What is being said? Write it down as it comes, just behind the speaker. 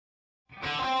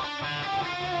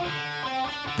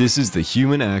This is the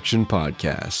Human Action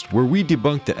Podcast, where we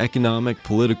debunk the economic,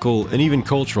 political, and even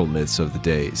cultural myths of the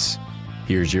days.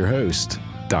 Here's your host,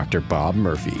 Dr. Bob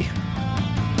Murphy.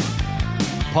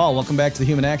 Paul, welcome back to the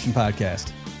Human Action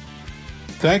Podcast.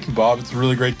 Thank you, Bob. It's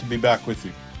really great to be back with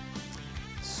you.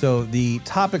 So the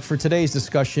topic for today's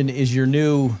discussion is your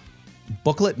new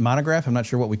booklet, monograph, I'm not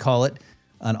sure what we call it,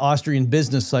 on Austrian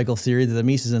business cycle theory that the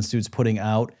Mises Institute's putting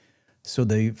out. So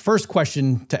the first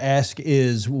question to ask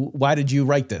is, why did you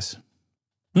write this?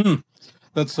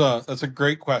 That's a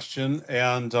great question,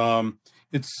 and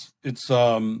it's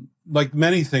like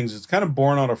many things, it's kind of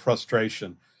born out of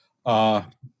frustration.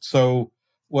 So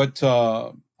what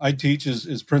I teach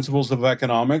is principles of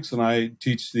economics, and I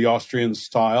teach the Austrian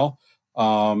style.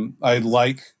 I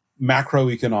like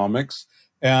macroeconomics,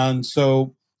 and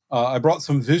so I brought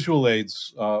some visual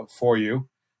aids for you.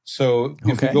 So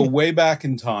if we go way back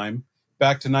in time,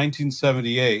 back to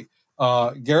 1978,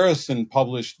 Garrison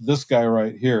published this guy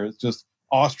right here. It's just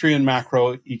Austrian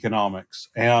macroeconomics,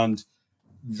 and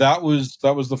that was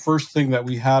the first thing that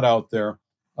we had out there.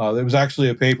 There was actually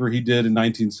a paper he did in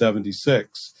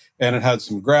 1976, and it had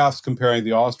some graphs comparing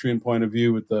the Austrian point of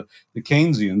view with the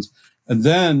Keynesians. And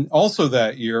then also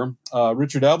that year,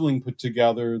 Richard Ebling put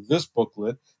together this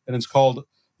booklet, and it's called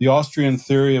The Austrian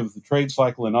Theory of the Trade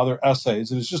Cycle and Other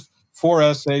Essays. And it's just 4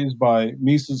 essays by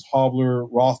Mises, Hobler,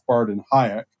 Rothbard, and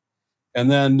Hayek.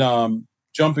 And then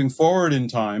jumping forward in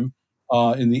time,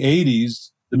 in the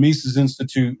 80s, the Mises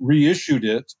Institute reissued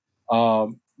it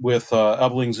with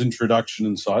Ebling's introduction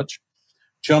and such.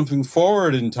 Jumping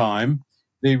forward in time,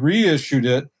 they reissued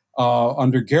it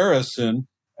under Garrison.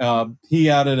 He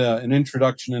added an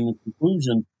introduction and a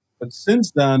conclusion. But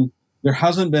since then, there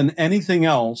hasn't been anything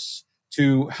else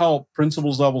to help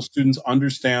principles level students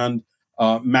understand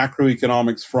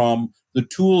macroeconomics from the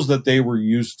tools that they were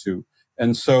used to.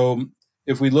 And so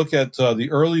if we look at the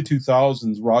early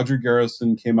 2000s, Roger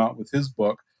Garrison came out with his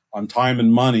book on time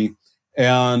and money.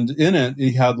 And in it,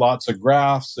 he had lots of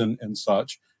graphs and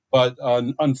such. But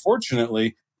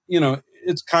unfortunately,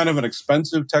 it's kind of an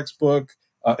expensive textbook.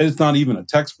 It's not even a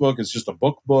textbook. It's just a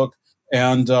book.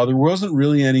 And there wasn't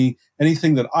really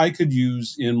anything that I could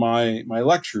use in my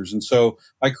lectures. And so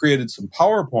I created some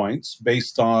PowerPoints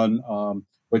based on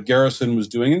what Garrison was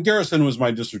doing. And Garrison was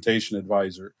my dissertation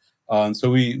advisor. And so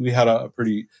we had a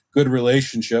pretty good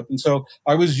relationship. And so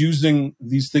I was using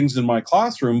these things in my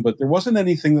classroom, but there wasn't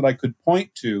anything that I could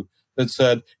point to that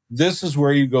said, this is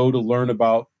where you go to learn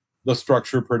about the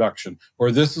structure of production,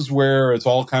 or this is where it's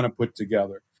all kind of put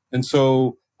together. And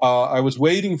so I was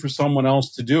waiting for someone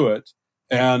else to do it.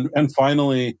 And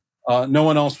finally, no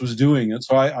one else was doing it.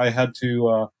 So I had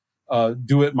to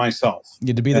do it myself. You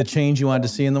had to be the change you wanted to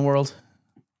see in the world?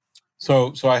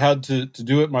 So I had to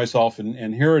do it myself.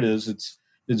 And here it is.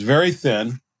 It's very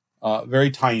thin,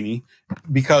 very tiny,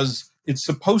 because it's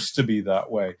supposed to be that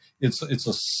way. It's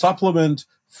a supplement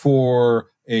for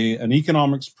an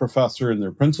economics professor in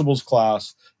their principles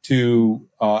class to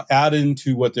add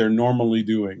into what they're normally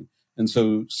doing. And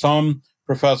so some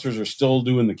professors are still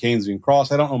doing the Keynesian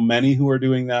cross. I don't know many who are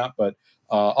doing that, but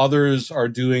others are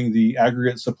doing the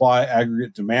aggregate supply,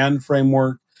 aggregate demand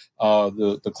framework,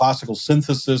 the classical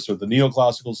synthesis or the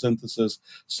neoclassical synthesis.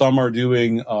 Some are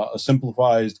doing a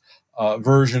simplified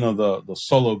version of the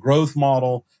solo growth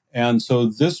model. And so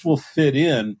this will fit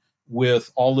in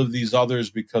with all of these others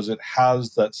because it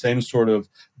has that same sort of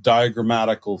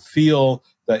diagrammatical feel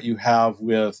that you have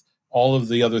with all of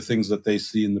the other things that they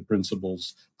see in the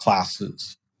principles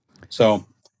classes. So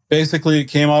basically it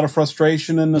came out of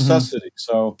frustration and necessity.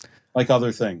 So like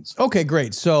other things. Okay,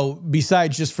 great. So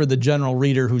besides just for the general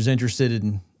reader who's interested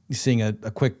in seeing a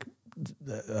quick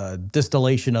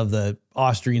distillation of the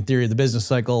Austrian theory of the business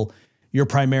cycle, you're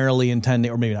primarily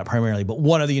intending, or maybe not primarily, but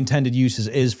one of the intended uses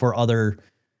is for other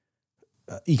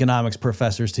economics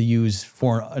professors to use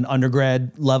for an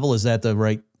undergrad level. Is that the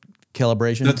right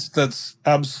calibration? That's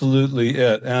absolutely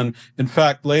it. And in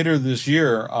fact, later this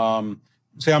year,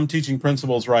 say I'm teaching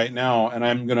principles right now, and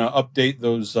I'm going to update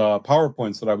those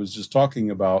PowerPoints that I was just talking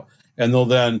about, and they'll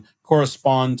then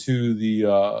correspond to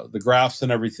the graphs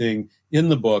and everything in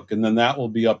the book, and then that will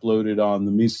be uploaded on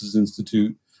the Mises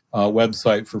Institute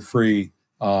website for free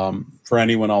for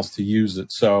anyone else to use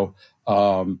it. So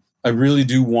I really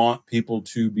do want people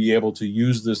to be able to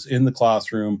use this in the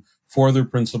classroom for their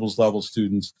principles level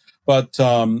students. But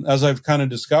as I've kind of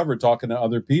discovered talking to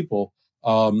other people,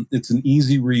 it's an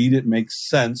easy read. It makes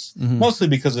sense, mostly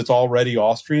because it's already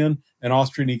Austrian, and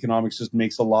Austrian economics just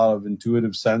makes a lot of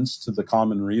intuitive sense to the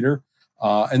common reader.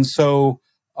 And so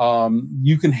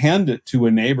you can hand it to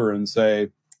a neighbor and say,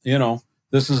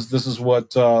 this is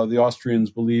what the Austrians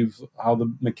believe how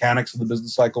the mechanics of the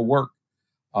business cycle work,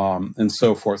 and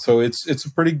so forth. So it's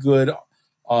a pretty good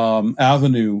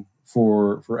avenue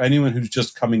for anyone who's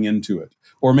just coming into it,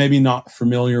 or maybe not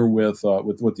familiar with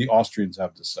what the Austrians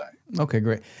have to say. Okay,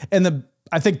 great. And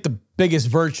I think the biggest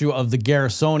virtue of the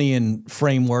Garrisonian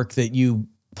framework that you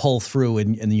pull through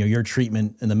in your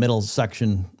treatment in the middle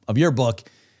section of your book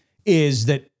is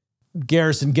that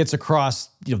Garrison gets across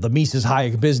the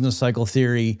Mises-Hayek business cycle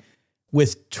theory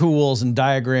with tools and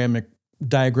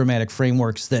diagrammatic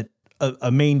frameworks that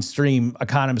a mainstream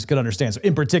economist could understand. So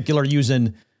in particular,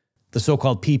 using the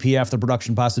so-called PPF, the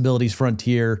production possibilities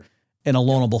frontier, and a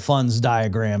loanable funds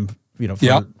diagram,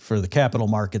 for the capital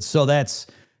markets. So that's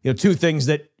two things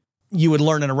that you would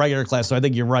learn in a regular class. So I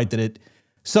think you're right that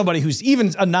somebody who's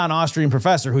even a non-Austrian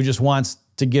professor who just wants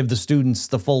to give the students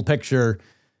the full picture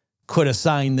could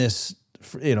assign this,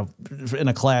 in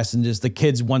a class, and just the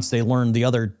kids, once they learn the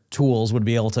other tools, would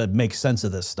be able to make sense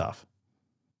of this stuff.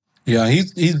 Yeah,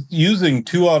 he's using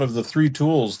two out of the three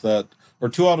tools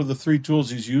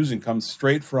he's using comes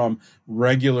straight from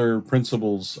regular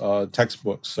principles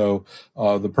textbooks. So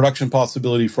the production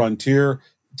possibility frontier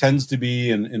tends to be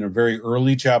in a very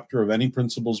early chapter of any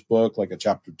principles book, like a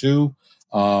chapter 2.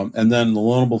 And then the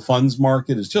loanable funds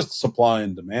market is just supply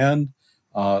and demand.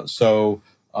 It's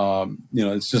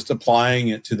just applying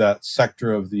it to that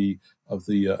sector of the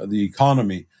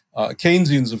economy.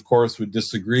 Keynesians, of course, would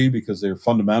disagree because they're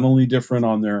fundamentally different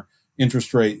on their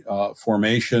interest rate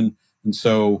formation, and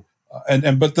so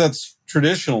but that's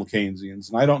traditional Keynesians,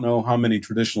 and I don't know how many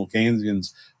traditional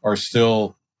Keynesians are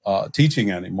still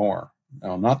teaching anymore.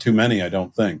 Not too many, I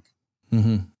don't think.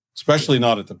 Mm-hmm. Especially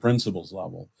not at the principles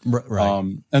level.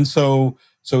 Right. And so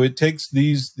it takes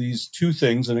these two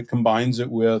things and it combines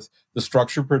it with the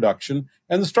structured production.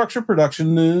 And the structured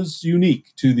production is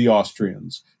unique to the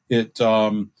Austrians. It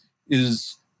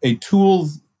is a tool,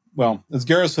 well, as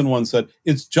Garrison once said,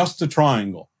 it's just a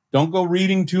triangle. Don't go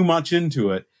reading too much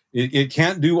into it. It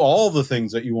can't do all the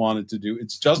things that you want it to do.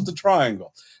 It's just a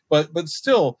triangle. But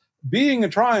still, being a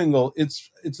triangle, it's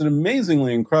an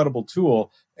amazingly incredible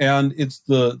tool. And it's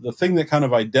the thing that kind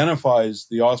of identifies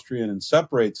the Austrian and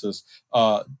separates us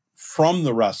from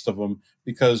the rest of them,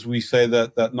 because we say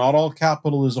that not all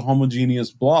capital is a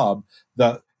homogeneous blob,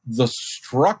 that the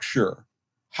structure,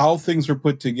 how things are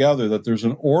put together, that there's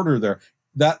an order there,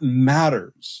 that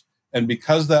matters. And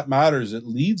because that matters, it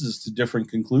leads us to different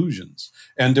conclusions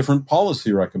and different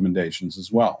policy recommendations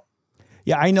as well.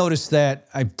 Yeah, I noticed that.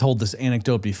 I've told this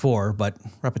anecdote before, but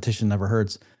repetition never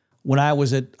hurts. When I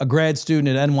was a grad student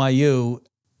at NYU,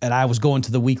 and I was going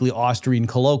to the weekly Austrian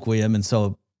colloquium, and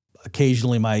so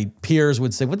occasionally my peers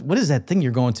would say, "What is that thing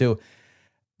you're going to?"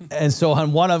 And so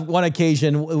on one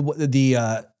occasion,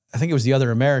 I think it was the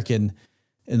other American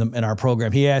in our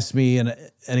program, he asked me, and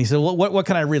he said, well, "What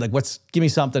can I read? Like, give me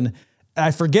something." And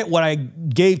I forget what I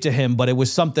gave to him, but it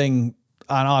was something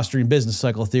on Austrian business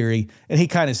cycle theory, and he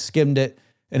kind of skimmed it,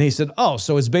 and he said, "Oh,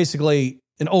 so it's basically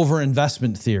an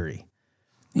overinvestment theory."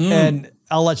 And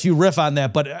I'll let you riff on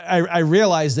that, but I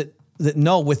realized that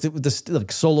no, with this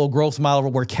like solo growth model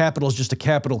where capital is just a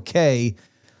capital K,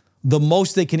 the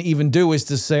most they can even do is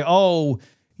to say, oh,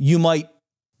 you might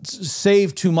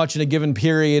save too much in a given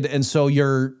period, and so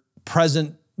your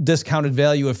present discounted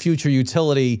value of future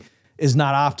utility is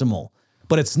not optimal.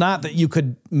 But it's not that you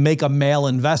could make a mal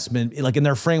investment, like in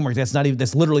their framework,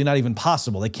 that's literally not even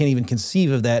possible. They can't even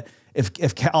conceive of that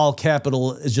if all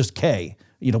capital is just K,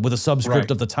 with a subscript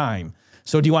of the time.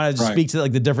 So do you want to speak to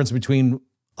like the difference between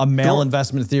a mal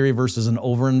investment theory versus an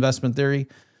overinvestment theory?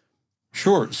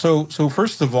 Sure. So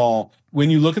first of all,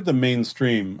 when you look at the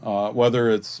mainstream, whether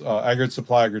it's aggregate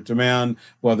supply, aggregate demand,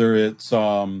 whether it's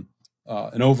an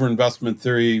overinvestment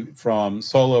theory from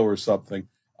Solo or something,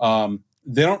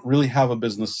 they don't really have a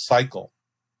business cycle.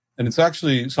 And it's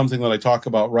actually something that I talk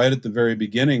about right at the very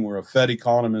beginning, where a Fed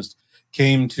economist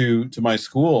came to my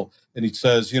school and he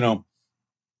says,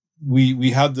 we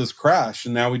had this crash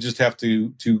and now we just have to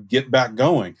get back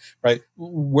going, right?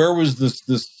 Where was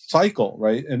this cycle,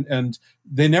 right? And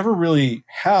they never really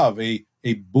have a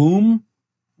boom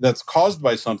that's caused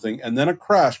by something and then a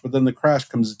crash, but then the crash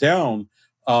comes down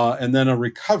and then a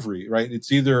recovery, right?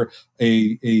 It's either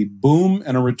a boom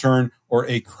and a return or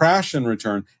a crash and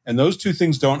return. And those two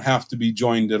things don't have to be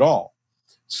joined at all.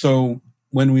 So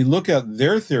when we look at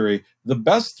their theory, the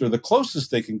best or the closest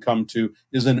they can come to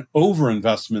is an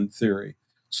overinvestment theory.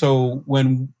 So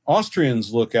when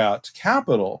Austrians look at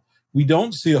capital, we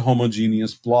don't see a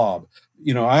homogeneous blob.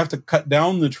 I have to cut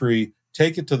down the tree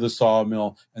take it to the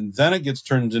sawmill, and then it gets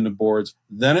turned into boards,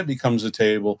 then it becomes a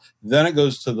table, then it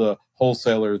goes to the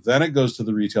wholesaler, then it goes to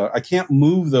the retailer. I can't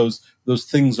move those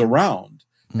things around.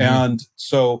 Mm-hmm. And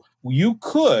so you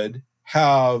could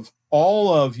have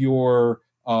all of your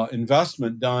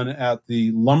investment done at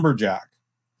the lumberjack,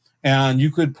 and you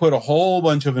could put a whole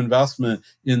bunch of investment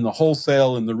in the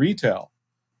wholesale and the retail.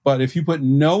 But if you put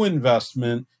no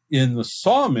investment in the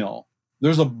sawmill,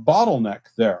 there's a bottleneck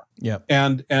there. Yep.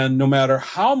 And no matter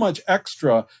how much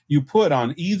extra you put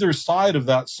on either side of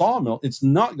that sawmill, it's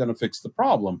not going to fix the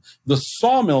problem. The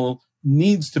sawmill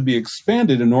needs to be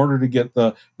expanded in order to get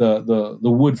the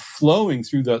wood flowing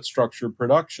through that structured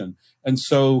production. And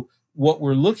so what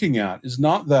we're looking at is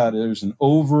not that there's an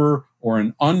over or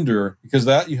an under, because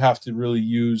that you have to really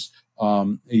use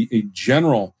a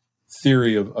general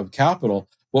theory of capital.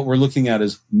 What we're looking at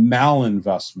is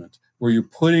malinvestment, where you're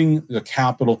putting the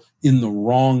capital in the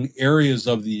wrong areas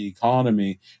of the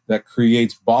economy that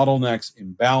creates bottlenecks,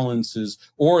 imbalances,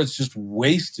 or it's just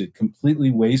wasted,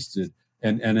 completely wasted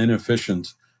and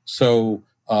inefficient. So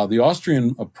the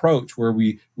Austrian approach, where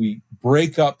we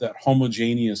break up that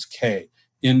homogeneous K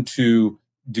into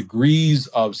degrees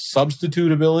of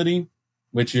substitutability,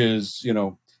 which is,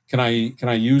 can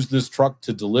I use this truck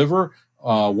to deliver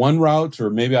one route, or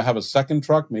maybe I have a second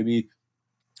truck, maybe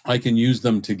I can use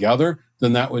them together,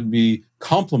 then that would be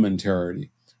complementarity.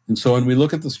 And so when we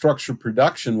look at the structured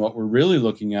production, what we're really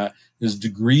looking at is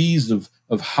degrees of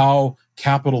how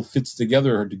capital fits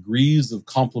together, or degrees of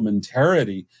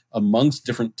complementarity amongst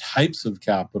different types of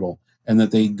capital, and that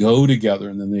they go together,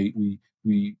 and then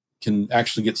we can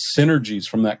actually get synergies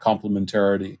from that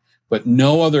complementarity. But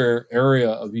no other area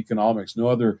of economics, no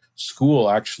other school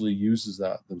actually uses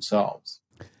that themselves.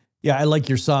 Yeah, I like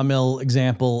your sawmill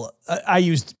example. I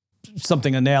used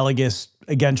something analogous,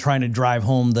 again, trying to drive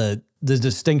home the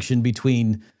distinction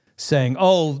between saying,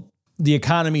 oh, the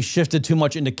economy shifted too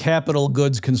much into capital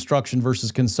goods construction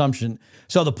versus consumption.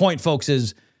 So the point, folks,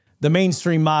 is the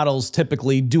mainstream models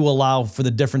typically do allow for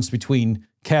the difference between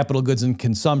capital goods and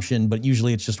consumption, but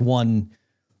usually it's just one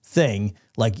thing.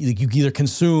 Like you either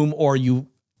consume or you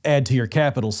add to your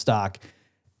capital stock.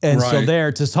 And so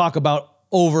there, to talk about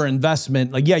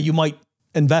overinvestment, like, yeah, you might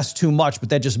invest too much, but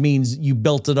that just means you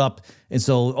built it up. And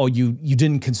so, you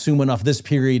didn't consume enough this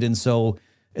period. And so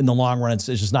in the long run, it's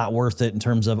just not worth it in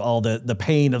terms of all the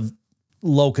pain of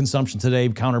low consumption today,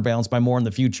 counterbalanced by more in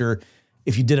the future.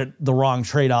 If you did it the wrong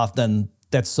trade-off, then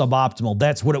that's suboptimal.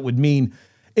 That's what it would mean.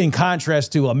 In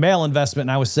contrast to a malinvestment,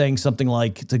 and I was saying something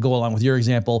like, to go along with your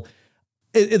example,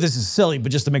 this is silly, but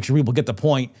just to make sure people get the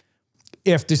point.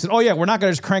 If they said, oh yeah, we're not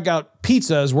going to just crank out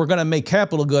pizzas, we're going to make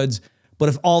capital goods, but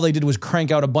if all they did was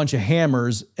crank out a bunch of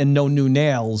hammers and no new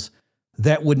nails,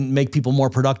 that wouldn't make people more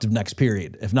productive next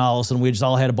period. If not, all of a sudden we just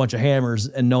all had a bunch of hammers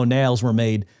and no nails were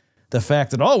made. The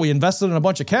fact that, oh, we invested in a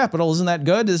bunch of capital, isn't that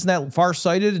good? Isn't that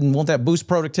far-sighted? And won't that boost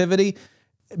productivity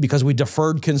because we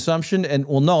deferred consumption? And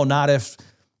well, no, not if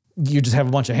you just have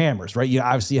a bunch of hammers, right? You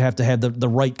obviously have to have the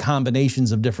right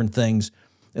combinations of different things.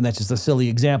 And that's just a silly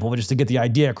example, but just to get the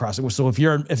idea across. So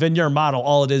if in your model,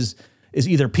 all it is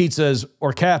either pizzas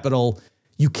or capital,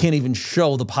 you can't even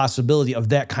show the possibility of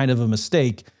that kind of a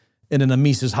mistake. And in a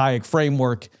Mises-Hayek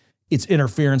framework, it's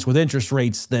interference with interest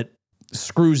rates that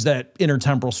screws that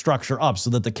intertemporal structure up so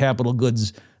that the capital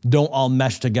goods don't all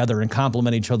mesh together and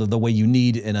complement each other the way you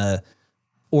need in a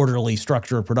orderly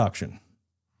structure of production.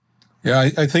 Yeah,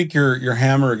 I think your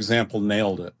hammer example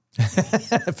nailed it.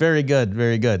 Very good,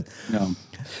 very good. Yeah.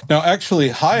 Now, actually,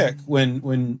 Hayek,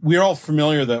 when we're all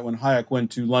familiar that when Hayek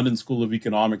went to London School of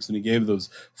Economics and he gave those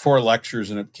 4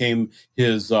 lectures and it became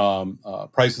his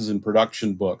Prices in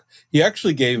Production book, he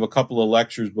actually gave a couple of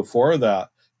lectures before that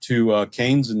to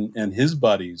Keynes and his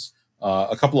buddies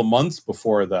a couple of months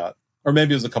before that, or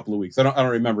maybe it was a couple of weeks. I don't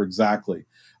remember exactly.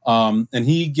 And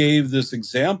he gave this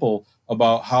example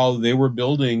about how they were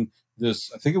building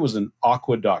this, I think it was an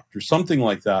aqueduct or something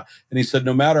like that. And he said,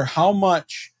 no matter how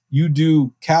much you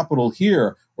do capital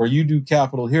here or you do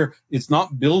capital here, it's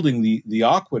not building the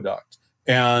aqueduct.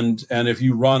 And if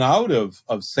you run out of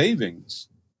savings,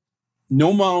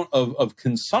 no amount of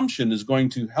consumption is going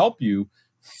to help you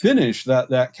finish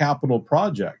that capital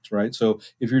project, right? So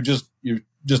if you're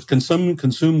just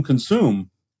consume,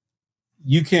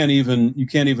 you can't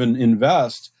even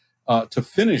invest to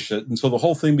finish it. And so the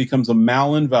whole thing becomes a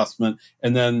malinvestment.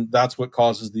 And then that's what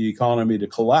causes the economy to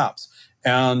collapse.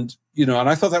 And, and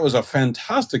I thought that was a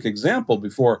fantastic example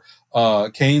before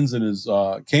Keynes and his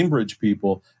Cambridge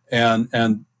people.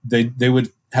 And they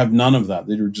would have none of that.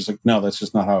 They were just like, no, that's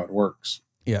just not how it works.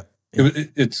 Yeah.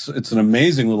 It's an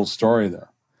amazing little story there.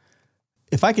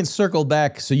 If I can circle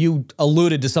back, so you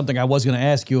alluded to something I was going to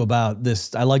ask you about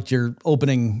this. I liked your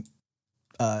opening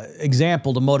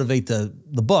example to motivate the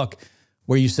book,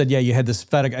 where you said, yeah, you had this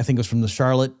Fed, I think it was from the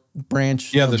Charlotte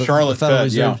branch. Yeah, the Charlotte Federal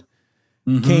Reserve.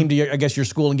 Came to your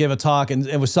school and gave a talk, and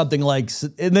it was something like,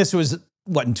 and this was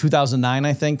what, in 2009,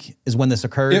 I think, is when this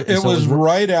occurred. It was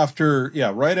right after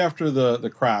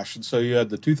the crash. And so you had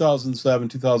the 2007,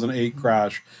 2008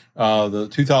 crash, the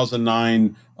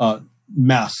 2009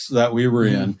 mess that we were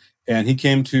in. And he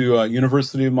came to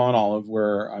University of Mount Olive,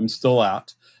 where I'm still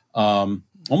at,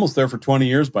 almost there for 20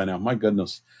 years by now. My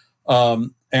goodness.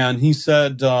 And he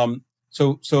said,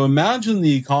 so imagine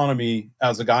the economy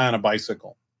as a guy on a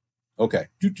bicycle. Okay.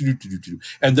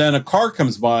 And then a car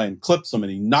comes by and clips him,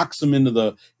 and he knocks him into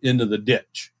the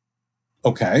ditch.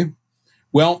 Okay.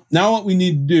 Well, now what we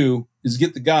need to do is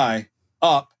get the guy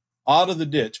up out of the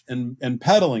ditch and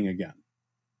pedaling again.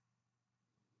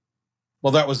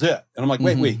 Well, that was it. And I'm like,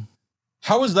 wait.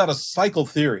 How is that a cycle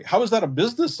theory? How is that a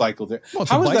business cycle theory? Well,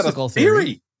 how is that a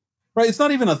theory? Right? It's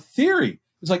not even a theory.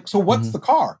 It's like, so what's the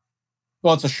car?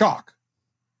 Well, it's a shock.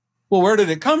 Well, where did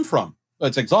it come from? Well,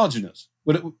 it's exogenous.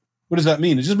 What does that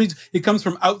mean? It just means it comes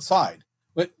from outside.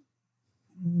 But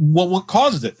what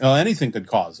caused it? Anything could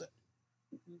cause it.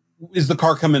 Is the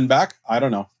car coming back? I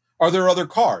don't know. Are there other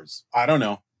cars? I don't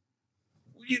know.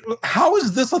 How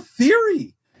is this a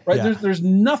theory? Right? Yeah. There's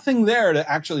nothing there to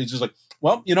actually just like,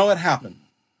 well, it happened.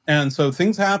 And so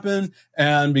things happen,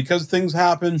 and because things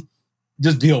happen,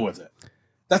 just deal with it.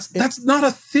 That's not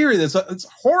a theory. It's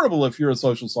horrible if you're a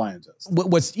social scientist.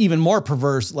 What's even more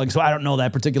perverse, like, so I don't know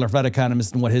that particular Fed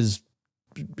economist and what his,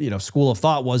 school of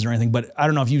thought was or anything, but I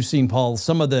don't know if you've seen, Paul,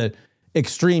 some of the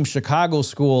extreme Chicago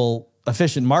school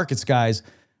efficient markets guys,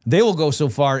 they will go so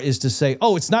far as to say,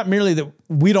 oh, it's not merely that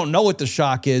we don't know what the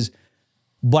shock is,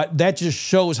 but that just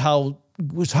shows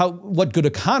what good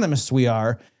economists we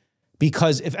are.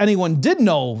 Because if anyone did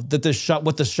know that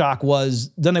what the shock was,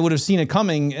 then they would have seen it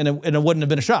coming, and it wouldn't have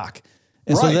been a shock.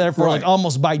 And so therefore, like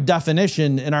almost by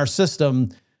definition in our system,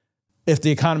 if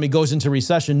the economy goes into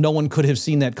recession, no one could have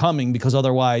seen that coming, because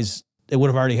otherwise it would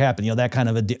have already happened. That kind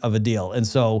of a deal. And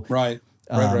so right.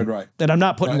 And I'm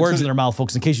not putting words in their mouth,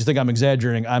 folks. In case you think I'm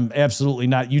exaggerating, I'm absolutely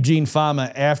not. Eugene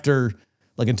Fama, after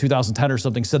like in 2010 or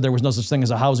something, said there was no such thing as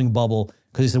a housing bubble,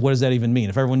 because he said, what does that even mean?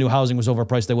 If everyone knew housing was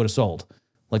overpriced, they would have sold.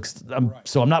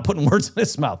 So I'm not putting words in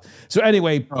his mouth. So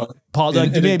anyway, Paul, do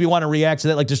you maybe want to react to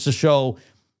that, like just to show,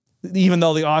 even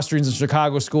though the Austrians in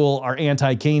Chicago school are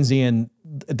anti-Keynesian,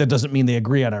 that doesn't mean they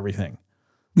agree on everything.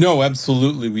 No,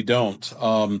 absolutely, we don't.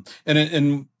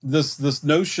 And this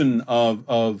notion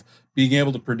of being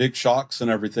able to predict shocks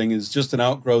and everything is just an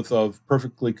outgrowth of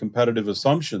perfectly competitive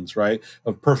assumptions, right?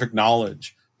 Of perfect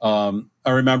knowledge. I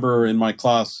remember in my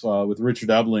class with Richard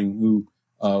Ebling, who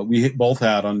we both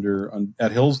had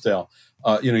at Hillsdale.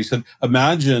 He said,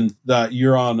 imagine that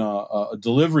you're on a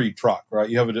delivery truck, right?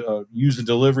 You have use a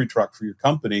delivery truck for your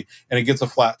company, and it gets a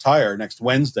flat tire next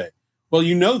Wednesday. Well,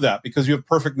 you know that because you have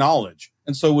perfect knowledge.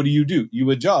 And so what do? You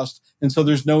adjust. And so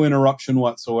there's no interruption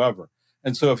whatsoever.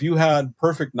 And so if you had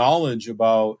perfect knowledge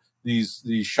about these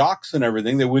shocks and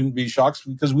everything, they wouldn't be shocks,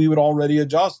 because we would already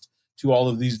adjust to all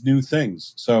of these new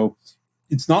things. So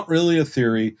it's not really a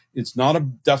theory. It's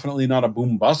definitely not a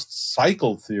boom bust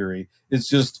cycle theory. It's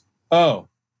just, oh,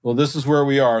 well, this is where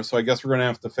we are, so I guess we're going to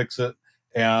have to fix it.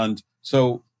 And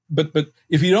so, but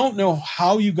if you don't know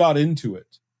how you got into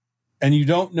it, and you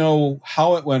don't know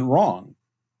how it went wrong,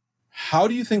 how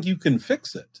do you think you can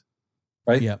fix it?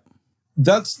 Right? Yeah.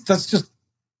 That's just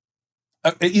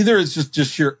either it's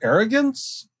just sheer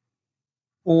arrogance,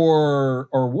 or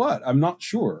what? I'm not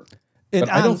sure. But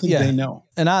I don't think they know.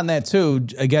 And on that too,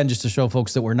 again, just to show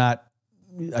folks that we're not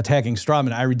attacking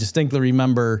strawmen, I distinctly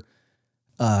remember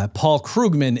Paul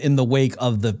Krugman in the wake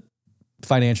of the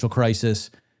financial crisis.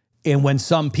 And when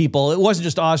some people, it wasn't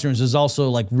just Austrians, it was also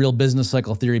like real business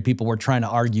cycle theory, people were trying to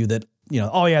argue that,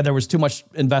 oh yeah, there was too much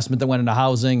investment that went into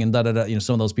housing and da-da-da.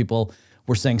 Some of those people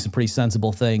were saying some pretty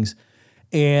sensible things.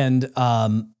 And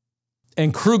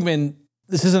Krugman,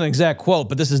 this isn't an exact quote,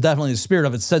 but this is definitely the spirit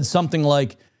of it, said something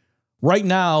like, right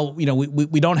now, we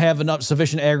don't have enough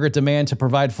sufficient aggregate demand to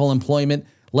provide full employment.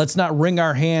 Let's not wring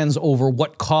our hands over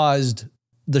what caused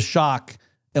the shock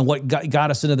and what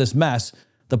got us into this mess.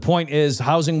 The point is,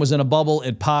 housing was in a bubble.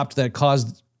 It popped. That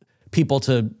caused people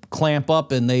to clamp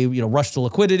up, and they rush to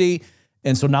liquidity.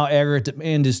 And so now aggregate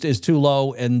demand is too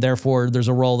low, and therefore there's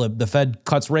a role that the Fed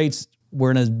cuts rates.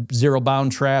 We're in a zero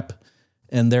bound trap,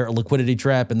 and they're a liquidity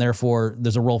trap, and therefore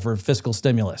there's a role for fiscal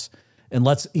stimulus. And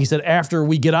he said, after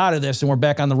we get out of this and we're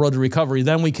back on the road to recovery,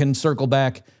 then we can circle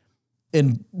back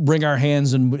and wring our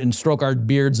hands and stroke our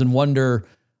beards and wonder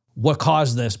what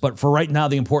caused this, but for right now,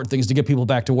 the important thing is to get people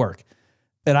back to work.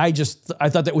 And I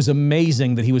thought that was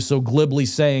amazing that he was so glibly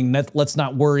saying that let's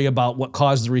not worry about what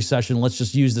caused the recession. Let's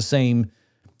just use the same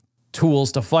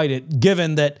tools to fight it,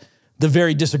 given that the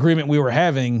very disagreement we were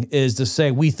having is to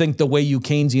say we think the way you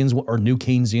Keynesians or new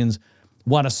Keynesians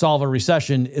want to solve a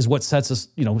recession is what sets us,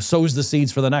 sows the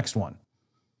seeds for the next one.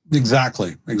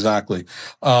 Exactly.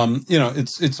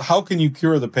 It's how can you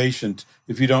cure the patient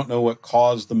if you don't know what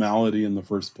caused the malady in the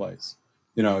first place?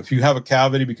 If you have a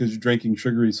cavity because you're drinking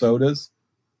sugary sodas,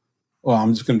 well,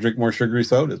 I'm just going to drink more sugary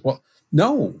sodas. Well,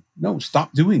 no,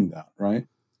 stop doing that, right?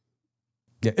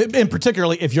 Yeah, and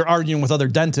particularly if you're arguing with other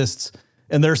dentists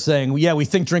and they're saying, yeah, we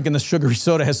think drinking this sugary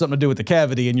soda has something to do with the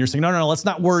cavity. And you're saying, no, let's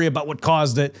not worry about what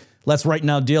caused it. Let's right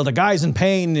now deal. The guy's in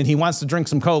pain and he wants to drink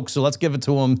some Coke, so let's give it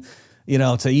to him,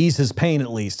 to ease his pain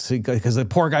at least, because the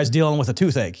poor guy's dealing with a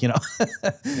toothache,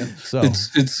 So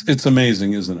it's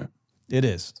amazing, isn't it? It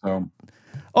is.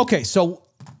 Okay, so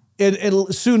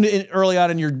early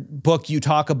on in your book, you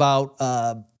talk about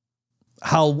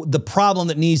how the problem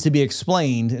that needs to be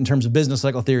explained in terms of business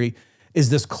cycle theory is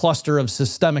this cluster of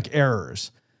systemic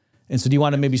errors. And so do you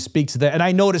want to maybe speak to that? And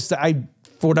I noticed that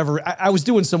I was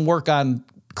doing some work on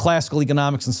classical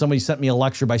economics and somebody sent me a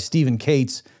lecture by Stephen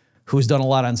Cates, who's done a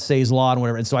lot on Say's Law and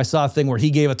whatever. And so I saw a thing where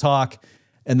he gave a talk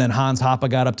and then Hans Hoppe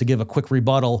got up to give a quick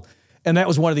rebuttal. And that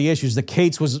was one of the issues. That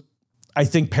Cates was, I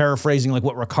think, paraphrasing like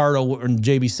what Ricardo and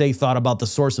J.B. Say thought about the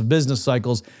source of business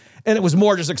cycles. And it was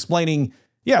more just explaining,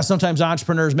 yeah, sometimes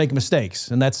entrepreneurs make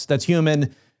mistakes and that's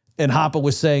human. And Hoppe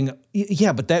was saying,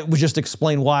 yeah, but that would just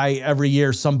explain why every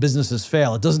year some businesses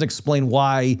fail. It doesn't explain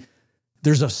why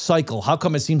there's a cycle. How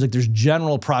come it seems like there's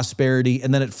general prosperity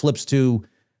and then it flips to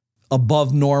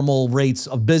above normal rates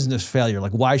of business failure?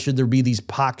 Like, why should there be these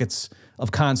pockets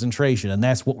of concentration? And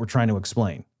that's what we're trying to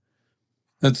explain.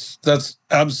 That's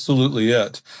absolutely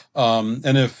it.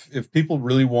 And if people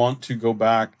really want to go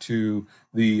back to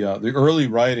the early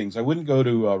writings, I wouldn't go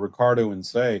to Ricardo and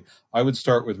Say. I would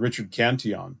start with Richard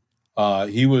Cantillon.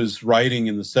 He was writing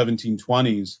in the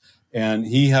 1720s, and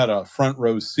he had a front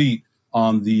row seat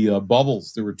on the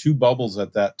bubbles. There were two bubbles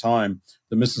at that time,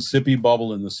 the Mississippi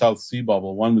bubble and the South Sea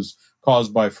bubble. One was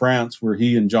caused by France, where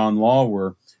he and John Law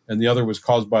were, and the other was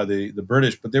caused by the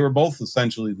British, but they were both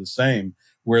essentially the same,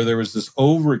 where there was this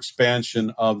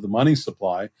overexpansion of the money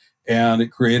supply, and it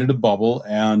created a bubble.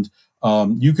 And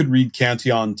you could read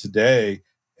Cantillon today,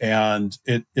 and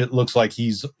it looks like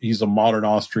he's a modern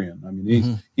Austrian. I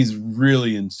mean, he's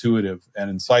really intuitive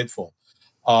and insightful.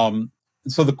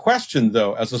 So the question,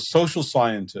 though, as a social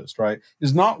scientist, right,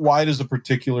 is not why does a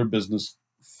particular business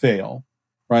fail,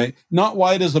 right? Not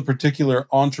why does a particular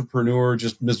entrepreneur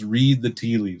just misread the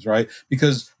tea leaves, right?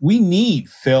 Because we need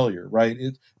failure, right?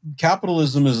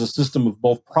 Capitalism is a system of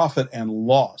both profit and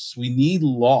loss. We need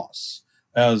loss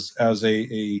as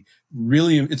a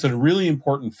really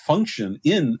important function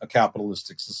in a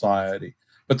capitalistic society.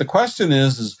 But the question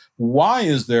is why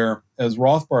is there, as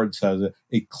Rothbard says it,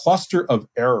 a cluster of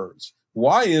errors?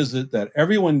 Why is it that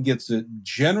everyone gets it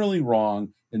generally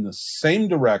wrong in the same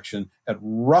direction at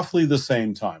roughly the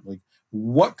same time? Like,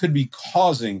 what could be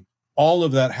causing all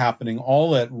of that happening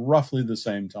all at roughly the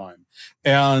same time?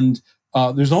 And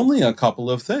there's only a couple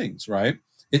of things, right?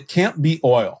 It can't be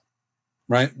oil,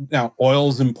 right? Now, oil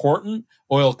is important.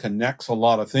 Oil connects a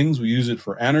lot of things. We use it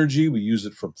for energy. We use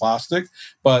it for plastic.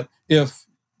 But if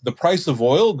the price of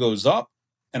oil goes up,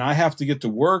 and I have to get to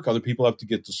work, other people have to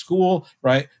get to school,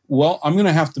 right? Well, I'm going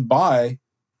to have to buy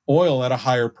oil at a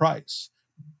higher price.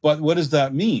 But what does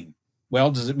that mean?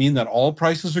 Well, does it mean that all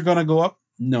prices are going to go up?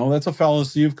 No, that's a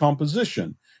fallacy of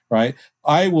composition, right?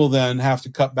 I will then have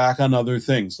to cut back on other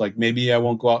things. Like maybe I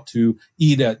won't go out to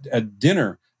eat at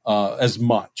dinner as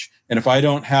much. And if I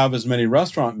don't have as many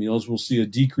restaurant meals, we'll see a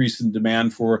decrease in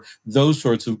demand for those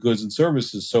sorts of goods and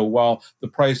services. So while the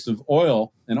price of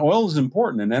oil, and oil is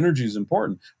important and energy is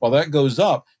important, while that goes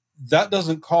up, that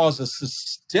doesn't cause a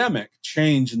systemic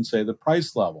change in, say, the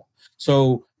price level.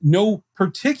 So no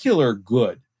particular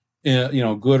good,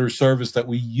 good or service that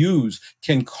we use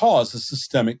can cause a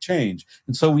systemic change.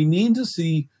 And so we need to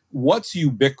see what's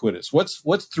ubiquitous,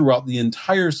 what's throughout the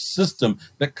entire system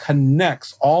that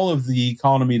connects all of the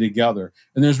economy together.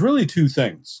 And there's really two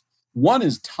things. One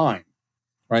is time,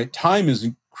 right? Time is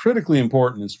critically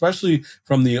important, especially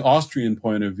from the Austrian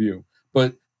point of view.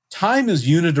 But time is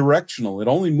unidirectional. It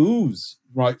only moves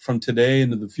right from today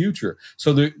into the future.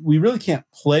 So we really can't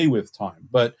play with time.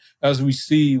 But as we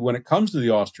see when it comes to the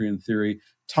Austrian theory,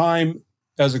 time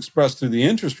as expressed through the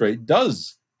interest rate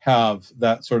does have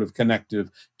that sort of connective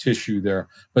tissue there.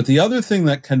 But the other thing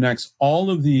that connects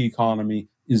all of the economy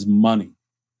is money.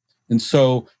 And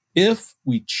so If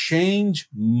we change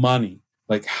money,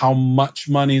 like how much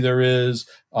money there is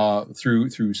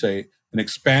through say, an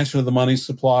expansion of the money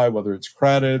supply, whether it's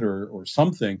credit or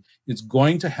something, it's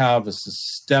going to have a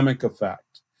systemic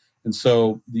effect. And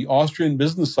so the Austrian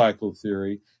business cycle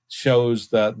theory shows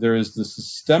that there is the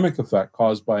systemic effect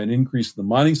caused by an increase in the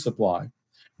money supply,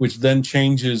 which then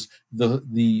changes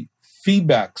the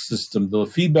feedback system, the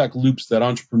feedback loops that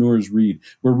entrepreneurs read.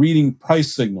 We're reading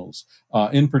price signals,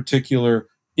 in particular,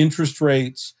 interest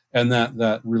rates, and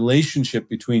that relationship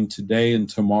between today and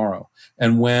tomorrow.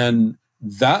 And when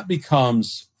that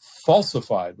becomes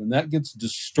falsified, when that gets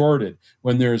distorted,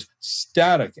 when there's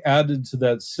static added to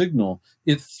that signal,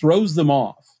 it throws them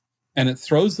off. And it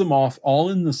throws them off all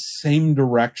in the same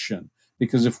direction.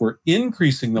 Because if we're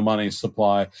increasing the money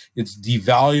supply, it's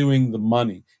devaluing the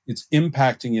money. It's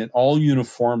impacting it all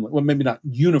uniformly. Well, maybe not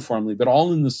uniformly, but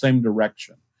all in the same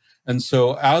direction. And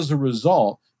so as a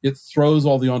result, it throws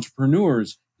all the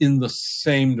entrepreneurs in the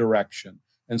same direction.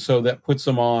 And so that puts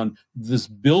them on this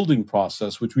building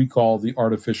process, which we call the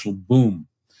artificial boom.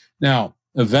 Now,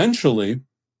 eventually,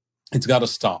 it's got to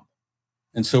stop.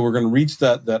 And so we're going to reach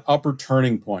that upper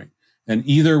turning point. And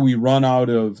either we run out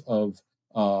of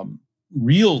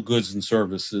real goods and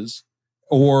services,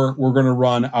 or we're going to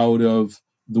run out of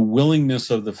the willingness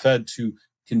of the Fed to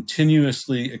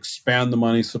continuously expand the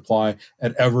money supply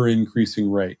at ever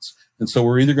increasing rates. And so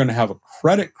we're either going to have a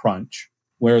credit crunch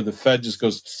where the Fed just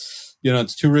goes,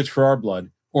 it's too rich for our blood,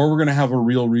 or we're going to have a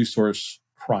real resource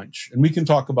crunch. And we can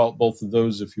talk about both of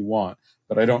those if you want,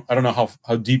 but I don't know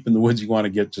how deep in the woods you want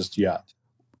to get just yet.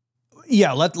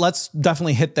 Yeah, let's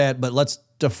definitely hit that, but let's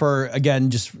defer, again,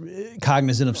 just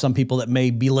cognizant of some people that may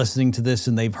be listening to this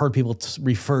and they've heard people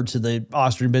refer to the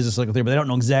Austrian business cycle theory, but they don't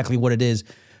know exactly what it is.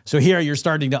 So here you're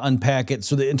starting to unpack it.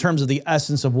 So that in terms of the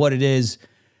essence of what it is,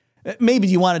 maybe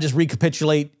you want to just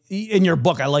recapitulate in your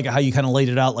book. I like how you kind of laid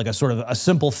it out like a sort of a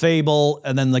simple fable,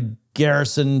 and then the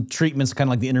Garrison treatment's kind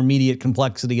of like the intermediate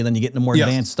complexity, and then you get into more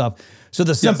advanced stuff. So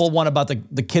the simple one about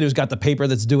the kid who's got the paper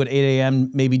that's due at 8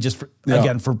 a.m., maybe just for,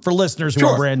 again, for listeners who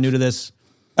are brand new to this.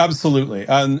 Absolutely.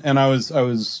 And I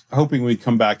was hoping we'd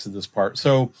come back to this part.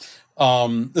 So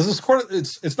this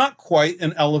is it's not quite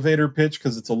an elevator pitch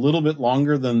because it's a little bit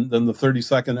longer than the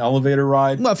 30-second elevator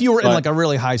ride. Well, if you were in like a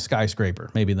really high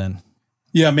skyscraper, maybe then.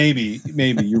 Yeah, maybe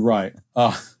you're right.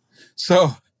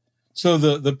 So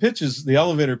the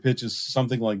elevator pitch is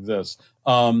something like this.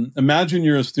 Imagine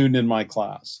you're a student in my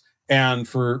class, and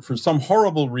for some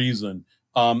horrible reason,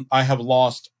 I have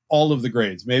lost all of the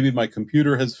grades. Maybe my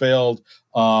computer has failed,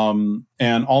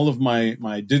 and all of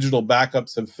my digital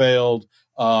backups have failed.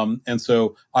 And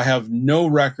so I have no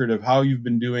record of how you've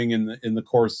been doing in the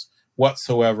course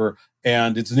whatsoever.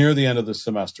 And it's near the end of the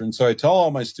semester. And so I tell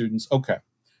all my students, okay,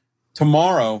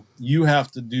 tomorrow you have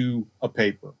to do a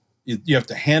paper. You have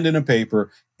to hand in a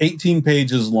paper, 18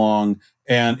 pages long,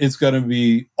 and it's going to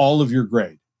be all of your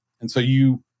grade. And so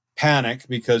you panic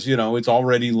because, it's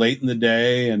already late in the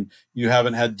day and you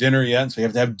haven't had dinner yet. And so you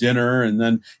have to have dinner, and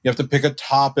then you have to pick a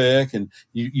topic, and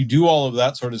you do all of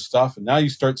that sort of stuff. And now you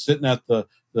start sitting at the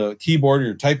keyboard and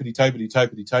you're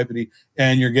typity,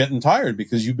 and you're getting tired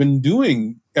because you've been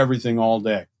doing everything all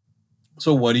day.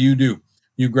 So what do?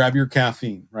 You grab your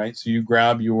caffeine, right? So you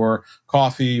grab your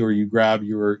coffee, or you grab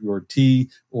your tea,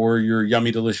 or your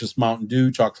yummy, delicious Mountain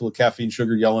Dew, chock full of caffeine,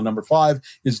 sugar, yellow number 5.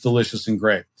 It's delicious and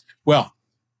great. Well,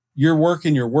 you're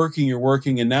working,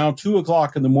 and now 2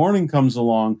 o'clock in the morning comes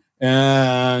along,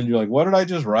 and you're like, what did I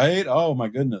just write? Oh my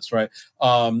goodness, right?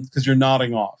 Because you're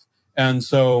nodding off. And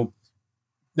so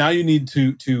now you need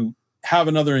to have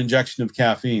another injection of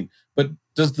caffeine. But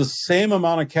does the same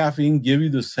amount of caffeine give you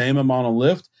the same amount of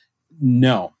lift?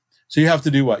 No. So you have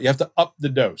to do what? You have to up the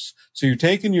dose. So you're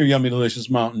taking your yummy, delicious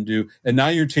Mountain Dew, and now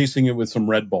you're chasing it with some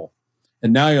Red Bull.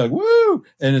 And now you're like, woo!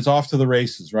 And it's off to the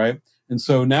races, right? And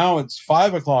so now it's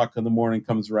 5 o'clock in the morning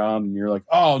comes around, and you're like,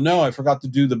 oh no, I forgot to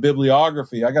do the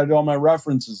bibliography. I got to do all my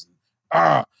references.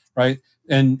 Right?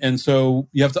 And so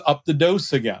you have to up the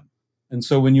dose again. And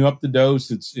so when you up the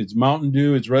dose, it's Mountain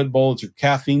Dew, it's Red Bull, it's your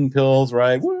caffeine pills,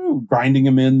 right? Woo! Grinding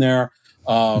them in there.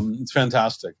 It's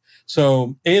fantastic.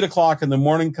 So 8 o'clock in the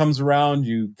morning comes around,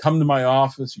 you come to my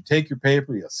office, you take your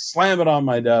paper, you slam it on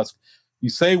my desk, you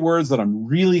say words that I'm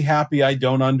really happy I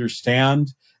don't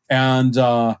understand, and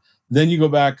then you go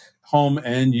back home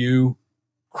and you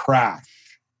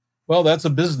crash. Well, that's a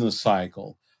business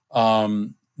cycle.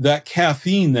 That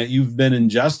caffeine that you've been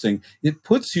ingesting, it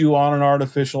puts you on an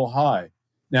artificial high.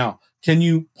 Now, can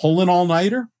you pull an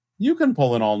all-nighter? You can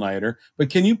pull an all-nighter,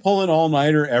 but can you pull an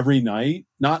all-nighter every night?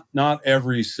 Not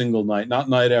every single night, not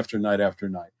night after night after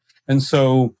night. And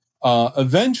so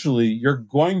eventually you're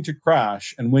going to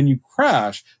crash. And when you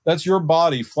crash, that's your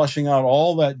body flushing out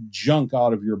all that junk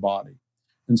out of your body.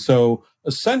 And so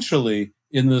essentially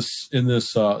in this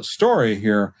story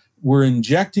here, we're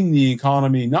injecting the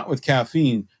economy, not with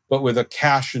caffeine, but with a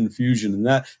cash infusion. And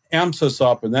that amps us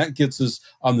up and that gets us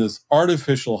on this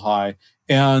artificial high.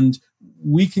 And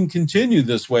we can continue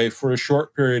this way for a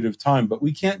short period of time, but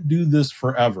we can't do this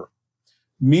forever.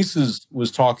 Mises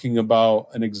was talking about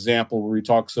an example where he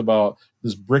talks about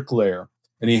this bricklayer,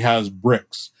 and he has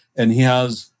bricks, and he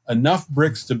has enough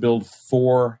bricks to build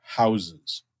 4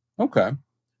 houses. Okay.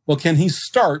 Well, can he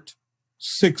start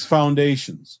 6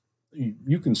 foundations?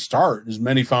 You can start as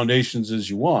many foundations as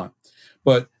you want,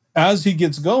 but as he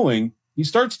gets going, he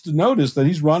starts to notice that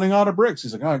he's running out of bricks.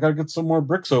 He's like, oh, I got to get some more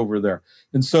bricks over there.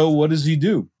 And so what does he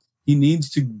do? He needs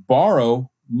to borrow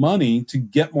money to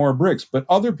get more bricks, but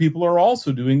other people are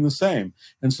also doing the same.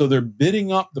 And so they're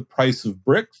bidding up the price of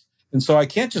bricks. And so I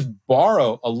can't just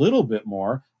borrow a little bit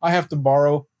more. I have to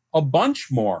borrow a bunch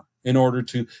more in order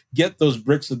to get those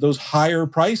bricks at those higher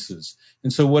prices.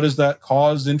 And so what does that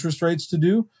cause interest rates to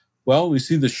do? Well, we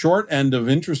see the short end of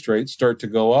interest rates start to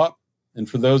go up. And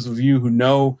for those of you who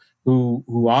know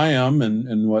who I am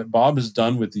and what Bob has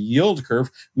done with the yield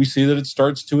curve, we see that it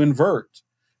starts to invert.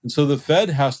 And so the Fed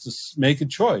has to make a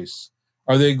choice.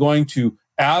 Are they going to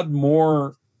add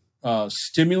more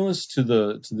stimulus to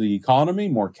the economy,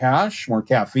 more cash, more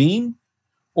caffeine,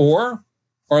 or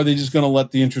are they just going to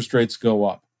let the interest rates go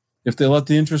up? If they let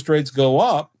the interest rates go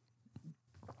up,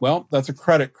 well, that's a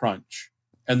credit crunch.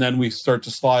 And then we start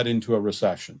to slide into a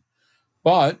recession.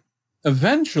 But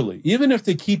eventually, even if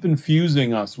they keep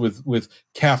infusing us with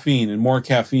caffeine and more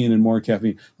caffeine and more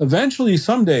caffeine, eventually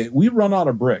someday we run out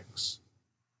of bricks.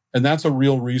 And that's a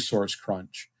real resource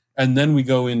crunch. And then we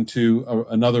go into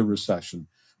another recession.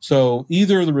 So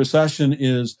either the recession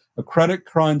is a credit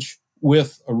crunch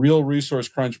with a real resource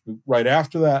crunch right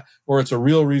after that, or it's a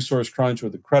real resource crunch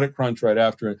with a credit crunch right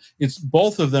after it. It's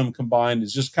both of them combined.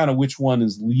 It's just kind of which one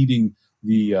is leading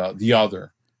the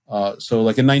other. So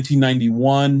like in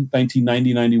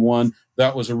 1990-91,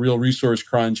 that was a real resource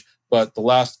crunch. But the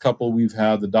last couple we've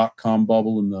had, the dot-com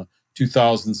bubble and the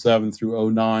 2007 through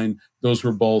 2009, those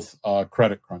were both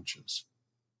credit crunches.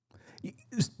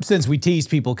 Since we tease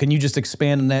people, can you just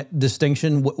expand on that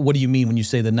distinction? What do you mean when you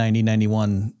say the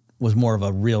 90-91 was more of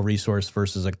a real resource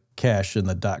versus a cash in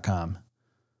the dot-com?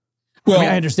 Well, I mean,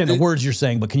 I understand the words you're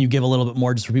saying, but can you give a little bit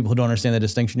more just for people who don't understand the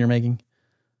distinction you're making?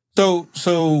 So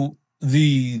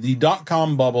the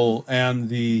dot-com bubble and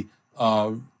the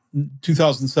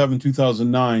 2007,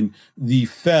 2009, the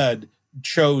Fed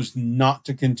chose not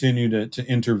to continue to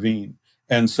intervene.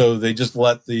 And so they just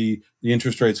let the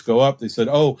interest rates go up. They said,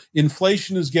 oh,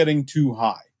 inflation is getting too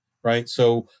high, right?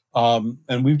 So,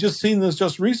 and we've just seen this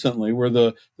just recently where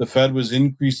the Fed was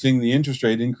increasing the interest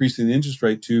rate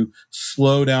to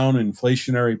slow down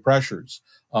inflationary pressures.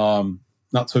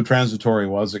 Not so transitory,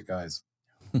 was it, guys?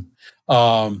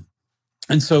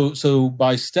 And so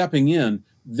by stepping in,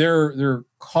 they're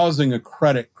causing a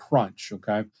credit crunch,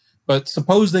 okay? But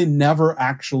suppose they never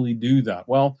actually do that.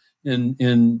 Well, in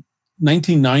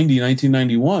 1990,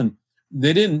 1991,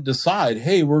 they didn't decide,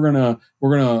 hey, we're gonna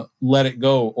let it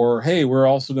go, or hey, we're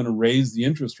also gonna raise the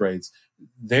interest rates.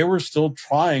 They were still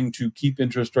trying to keep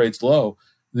interest rates low.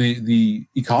 The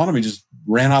economy just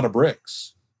ran out of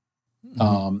bricks,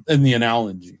 in the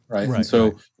analogy, right? And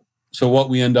so what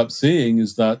we end up seeing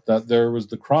is that there was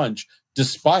the crunch,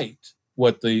 despite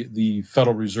what the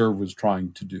Federal Reserve was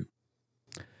trying to do.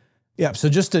 Yeah. So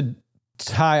just to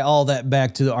tie all that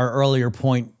back to our earlier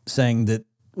point, saying that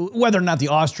whether or not the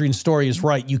Austrian story is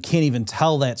right, you can't even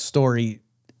tell that story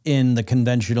in the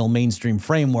conventional mainstream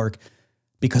framework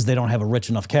because they don't have a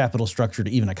rich enough capital structure to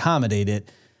even accommodate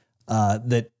it.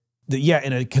 Yeah,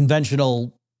 in a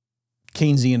conventional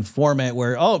Keynesian format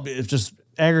where, it's just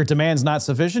aggregate demand's not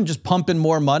sufficient, just pump in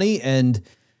more money. And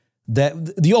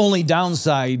that the only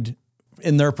downside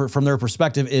from their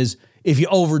perspective is if you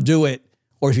overdo it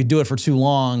or if you do it for too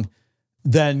long,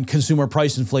 then consumer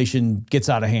price inflation gets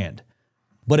out of hand.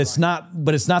 But it's not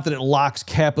that it locks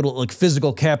capital, like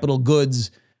physical capital goods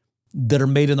that are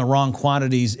made in the wrong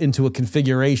quantities into a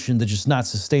configuration that's just not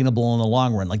sustainable in the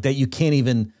long run. Like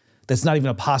that that's not even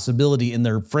a possibility in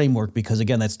their framework because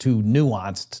again, that's too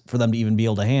nuanced for them to even be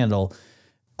able to handle.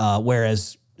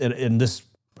 Whereas in this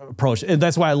approach, and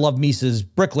that's why I love Mises'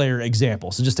 bricklayer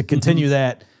example. So just to continue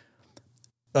that,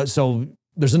 so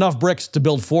there's enough bricks to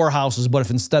build 4 houses, but if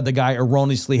instead the guy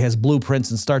erroneously has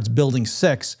blueprints and starts building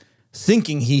 6,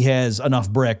 thinking he has enough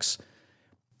bricks,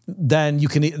 then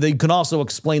they can also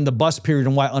explain the bust period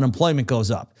and why unemployment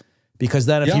goes up. because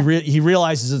then if he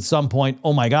realizes at some point,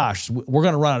 oh my gosh, we're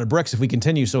going to run out of bricks if we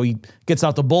continue. So he gets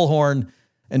out the bullhorn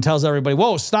and tells everybody,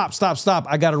 whoa, stop.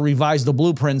 I got to revise the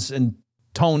blueprints and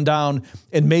tone down.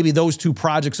 And maybe those 2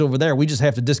 projects over there, we just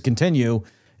have to discontinue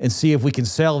and see if we can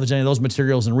salvage any of those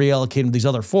materials and reallocate them to these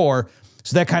other 4.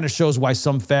 So that kind of shows why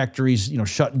some factories,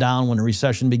 shut down when a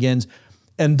recession begins.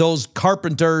 And those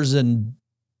carpenters and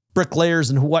bricklayers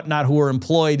and whatnot who are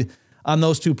employed on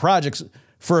those 2 projects,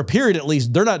 for a period at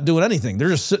least, they're not doing anything. They're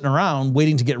just sitting around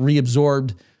waiting to get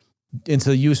reabsorbed into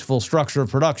the useful structure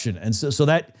of production. And so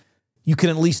that you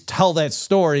can at least tell that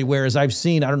story. Whereas I've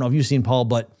seen, I don't know if you've seen, Paul,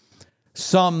 but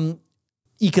some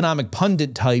economic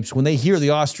pundit types, when they hear the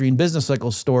Austrian business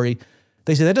cycle story,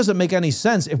 they say that doesn't make any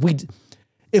sense.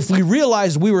 If we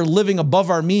realized we were living above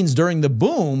our means during the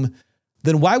boom,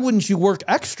 then why wouldn't you work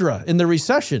extra in the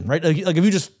recession, right? Like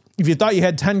if you thought you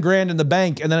had 10 grand in the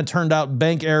bank and then it turned out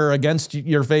bank error against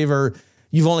your favor,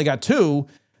 you've only got 2,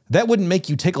 that wouldn't make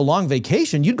you take a long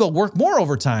vacation. You'd go work more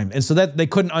overtime. And so that they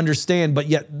couldn't understand, but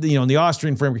yet, in the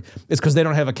Austrian framework, it's because they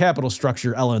don't have a capital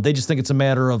structure element. They just think it's a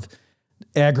matter of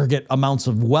aggregate amounts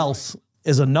of wealth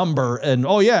as a number. And,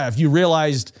 oh yeah, if you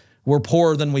realized we're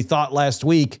poorer than we thought last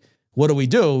week, what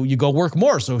do? You go work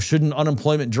more. So shouldn't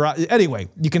unemployment drop? Anyway,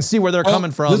 you can see where they're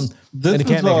coming from, and you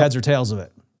can't make heads or tails of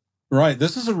it. Right.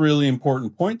 This is a really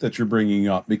important point that you're bringing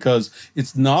up, because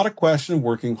it's not a question of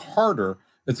working harder.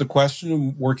 It's a question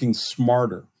of working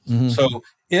smarter. Mm-hmm. So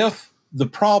if the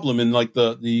problem, in like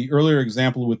the earlier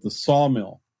example with the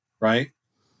sawmill, right?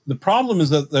 The problem is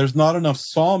that there's not enough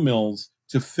sawmills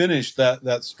to finish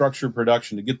that structured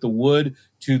production, to get the wood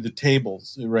to the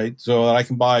tables, right? So that I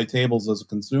can buy tables as a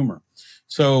consumer.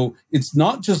 So it's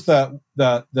not just that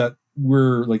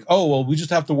we're like, oh, well, we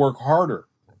just have to work harder,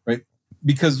 right?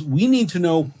 Because we need to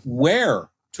know where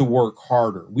to work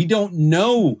harder. We don't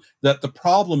know that the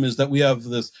problem is that we have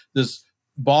this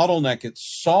bottleneck at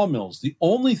sawmills. The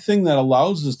only thing that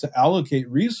allows us to allocate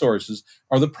resources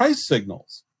are the price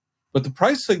signals. But the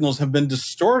price signals have been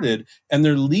distorted, and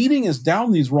they're leading us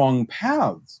down these wrong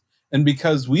paths. And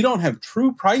because we don't have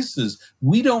true prices,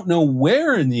 we don't know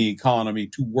where in the economy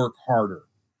to work harder.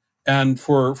 And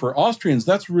for Austrians,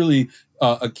 that's really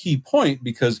a key point,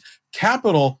 because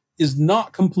capital is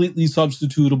not completely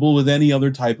substitutable with any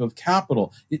other type of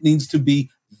capital. It needs to be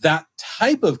that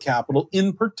type of capital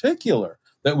in particular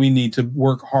that we need to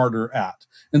work harder at.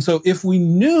 And so if we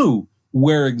knew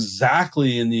where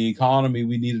exactly in the economy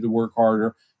we needed to work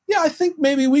harder, yeah, I think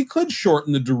maybe we could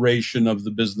shorten the duration of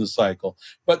the business cycle.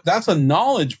 But that's a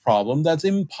knowledge problem that's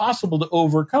impossible to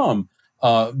overcome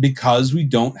because we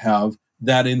don't have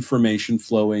that information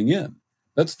flowing in.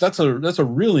 That's a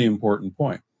really important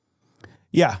point.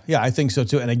 Yeah, I think so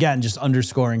too. And again, just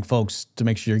underscoring, folks, to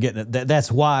make sure you're getting it.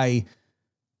 That's why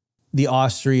the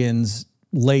Austrians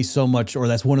lay so much, or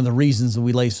that's one of the reasons that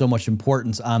we lay so much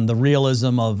importance on the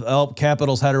realism of, oh,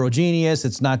 capital's heterogeneous.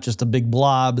 It's not just a big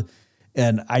blob.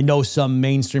 And I know some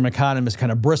mainstream economists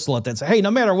kind of bristle at that and say, hey,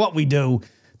 no matter what we do,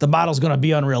 the model's going to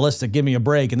be unrealistic. Give me a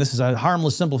break. And this is a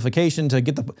harmless simplification to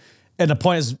get and the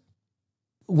point is,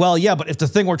 well, yeah, but if the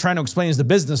thing we're trying to explain is the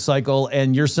business cycle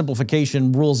and your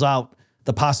simplification rules out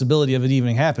the possibility of it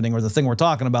even happening, or the thing we're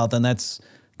talking about, then that's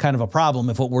kind of a problem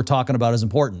if what we're talking about is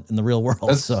important in the real world.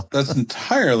 That's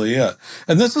entirely it.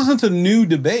 And this isn't a new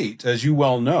debate, as you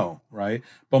well know, right?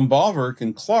 Böhm-Bawerk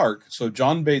and Clark, so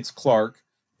John Bates Clark,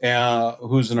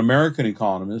 who's an American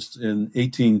economist in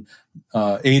 1880s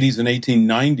and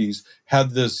 1890s,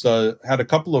 had a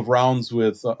couple of rounds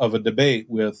of a debate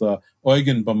with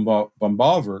Eugen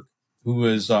Böhm-Bawerk, who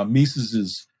was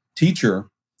Mises's teacher.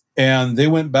 And they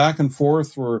went back and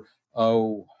forth for,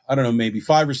 I don't know, maybe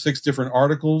 5 or 6 different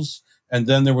articles. And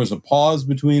then there was a pause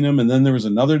between them. And then there was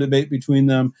another debate between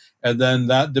them. And then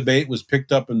that debate was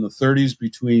picked up in the 30s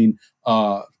between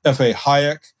F.A.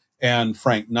 Hayek and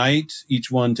Frank Knight,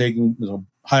 each one taking,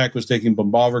 Hayek was taking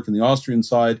Böhm-Bawerk in the Austrian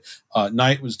side.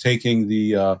 Knight was taking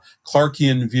the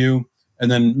Clarkian view. And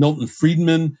then Milton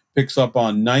Friedman picks up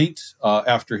on Knight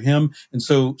after him. And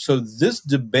so this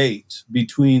debate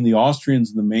between the Austrians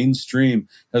and the mainstream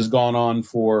has gone on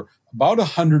for about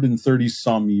 130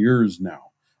 some years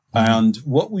now. Mm-hmm. And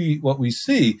what we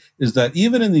see is that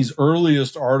even in these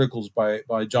earliest articles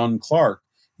by John Clark,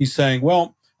 he's saying,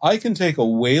 well, I can take a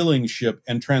whaling ship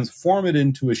and transform it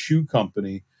into a shoe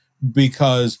company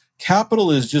because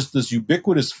capital is just this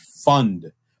ubiquitous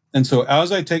fund. And so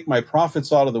as I take my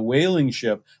profits out of the whaling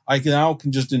ship, I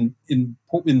can just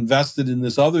invest it in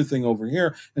this other thing over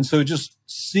here. And so it just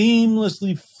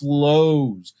seamlessly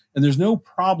flows. And there's no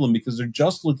problem because they're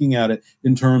just looking at it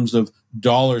in terms of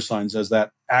dollar signs as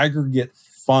that aggregate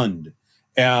fund.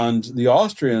 And the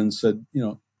Austrians said,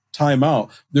 time out.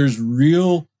 There's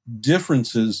real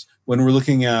differences when we're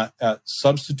looking at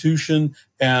substitution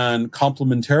and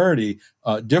complementarity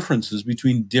differences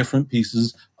between different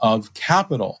pieces of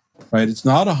capital, right? It's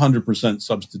not 100%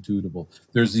 substitutable.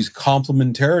 There's these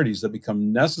complementarities that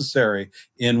become necessary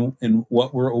in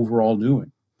what we're overall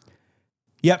doing.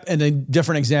 Yep, and a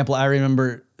different example I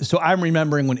remember. So I'm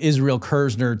remembering when Israel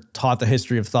Kirzner taught the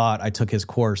history of thought. I took his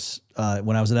course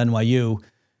when I was at NYU,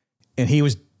 and he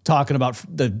was talking about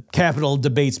the capital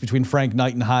debates between Frank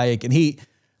Knight and Hayek. And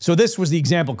so this was the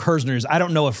example Kirzner's. I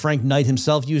don't know if Frank Knight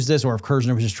himself used this or if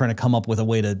Kirzner was just trying to come up with a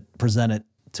way to present it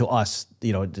to us,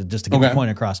 just to get the point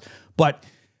across. But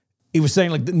he was saying,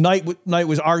 like, Knight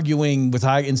was arguing with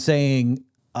Hayek and saying,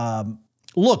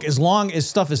 look, as long as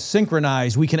stuff is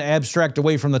synchronized, we can abstract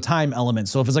away from the time element.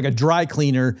 So if it's like a dry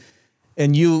cleaner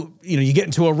and you get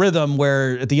into a rhythm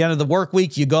where at the end of the work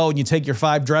week, you go and you take your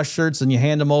 5 dress shirts and you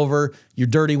hand them over, your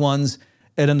dirty ones,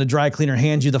 and then the dry cleaner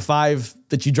hands you the 5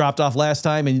 that you dropped off last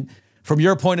time. And from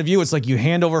your point of view, it's like you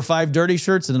hand over 5 dirty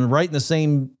shirts and then right in the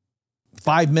same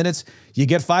 5 minutes, you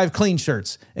get 5 clean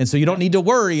shirts. And so you don't need to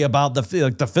worry about the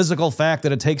physical fact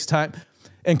that it takes time.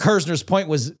 And Kirzner's point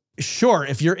was, sure,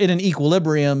 if you're in an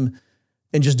equilibrium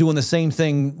and just doing the same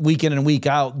thing week in and week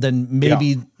out, then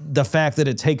maybe the fact that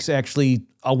it takes actually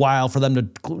a while for them to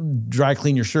dry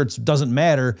clean your shirts doesn't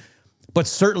matter. But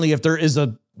certainly if there is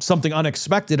something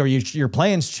unexpected or your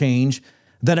plans change,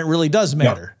 then it really does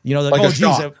matter. Like oh,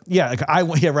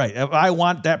 geez, right. I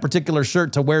want that particular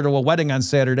shirt to wear to a wedding on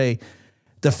Saturday.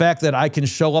 The fact that I can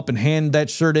show up and hand that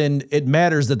shirt in, it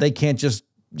matters that they can't just,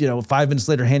 5 minutes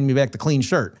later hand me back the clean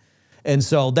shirt. And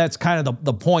so that's kind of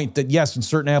the point that, yes, in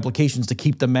certain applications to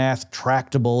keep the math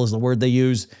tractable is the word they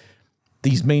use,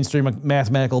 these mainstream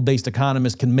mathematical-based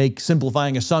economists can make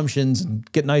simplifying assumptions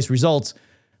and get nice results.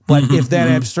 But if that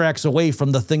abstracts away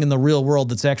from the thing in the real world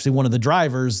that's actually one of the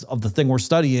drivers of the thing we're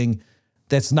studying,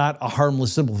 that's not a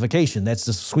harmless simplification. That's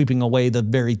just sweeping away the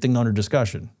very thing under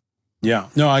discussion. Yeah,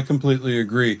 no, I completely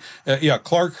agree.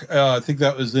 Clark, I think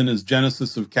that was in his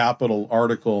Genesis of Capital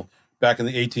article back in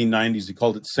the 1890s. He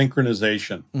called it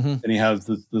synchronization. And he has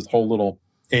this whole little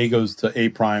A goes to A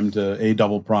prime to A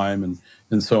double prime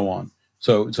and so on.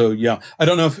 So yeah, I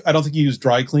don't think he used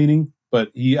dry cleaning, but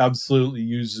he absolutely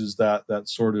uses that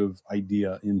sort of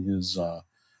idea in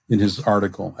his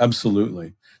article.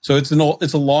 Absolutely. So it's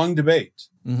a long debate.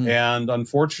 And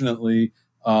unfortunately,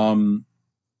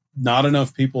 not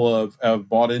enough people have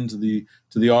bought into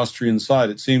the Austrian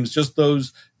side. It seems just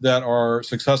those that are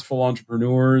successful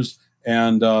entrepreneurs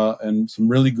and some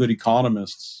really good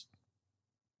economists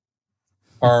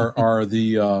are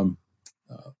the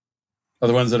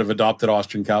ones that have adopted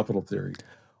Austrian capital theory.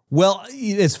 Well,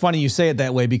 it's funny you say it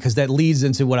that way because that leads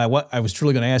into what I was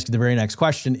truly going to ask you. The very next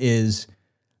question is,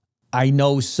 I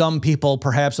know some people,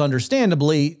 perhaps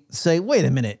understandably, say, wait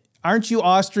a minute, aren't you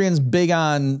Austrians big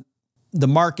on the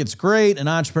market's great and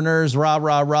entrepreneurs, rah,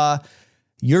 rah, rah?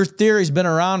 Your theory's been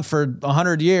around for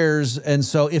 100 years, and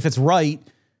so if it's right,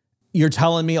 you're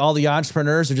telling me all the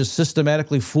entrepreneurs are just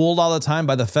systematically fooled all the time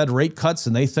by the Fed rate cuts,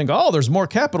 and they think, oh, there's more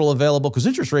capital available because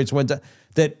interest rates went down.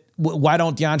 Why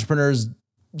don't the entrepreneurs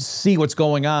see what's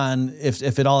going on if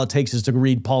it takes is to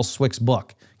read Paul Cwik's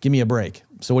book? Give me a break.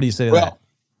 So what do you say to that?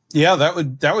 Yeah,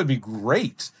 that would be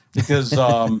great because,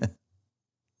 so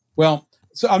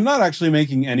I'm not actually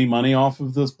making any money off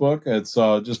of this book. It's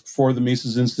just for the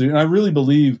Mises Institute, and I really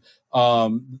believe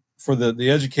for the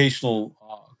educational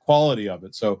quality of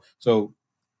it. So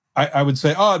I would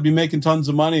say, I'd be making tons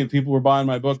of money if people were buying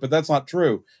my book, but that's not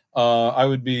true. I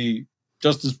would be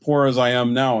just as poor as I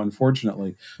am now,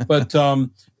 unfortunately. But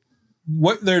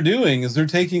what they're doing is they're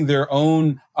taking their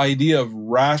own idea of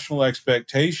rational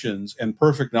expectations and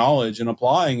perfect knowledge and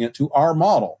applying it to our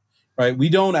model, right? We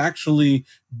don't actually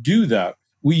do that.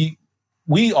 We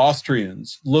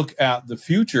Austrians look at the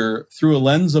future through a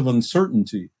lens of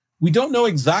uncertainty. We don't know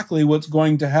exactly what's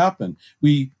going to happen.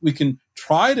 We can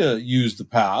try to use the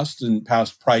past and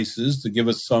past prices to give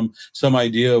us some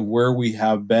idea of where we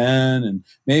have been and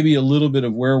maybe a little bit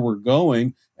of where we're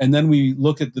going. And then we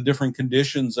look at the different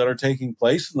conditions that are taking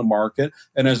place in the market.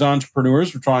 And as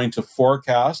entrepreneurs, we're trying to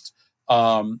forecast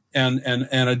and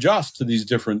adjust to these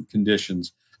different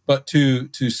conditions. But to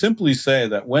simply say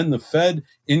that when the Fed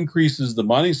increases the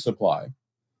money supply,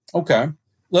 okay,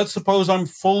 let's suppose I'm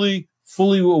fully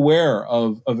aware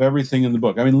of everything in the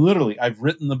book. I mean, literally, I've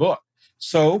written the book.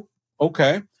 So,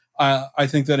 okay, I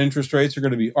think that interest rates are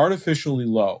going to be artificially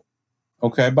low.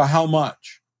 Okay, but how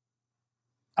much?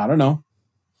 I don't know.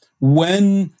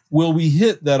 When will we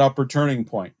hit that upper turning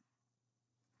point?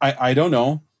 I don't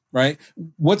know. right?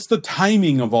 What's the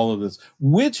timing of all of this?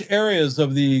 Which areas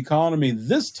of the economy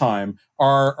this time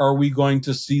are we going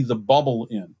to see the bubble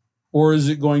in? Or is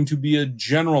it going to be a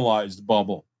generalized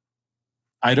bubble?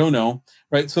 I don't know,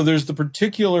 right? So there's the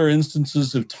particular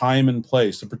instances of time and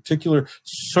place, the particular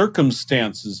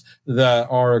circumstances that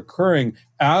are occurring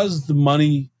as the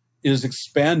money is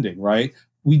expanding, right?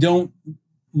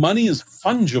 Money is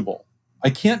fungible.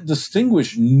 I can't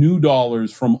distinguish new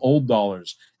dollars from old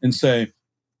dollars and say,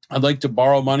 I'd like to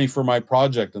borrow money for my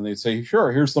project. And they say,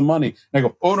 sure, here's some money. And I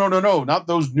go, oh, no, not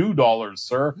those new dollars,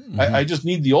 sir. I just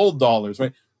need the old dollars,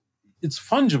 right? It's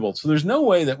fungible. So there's no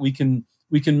way that we can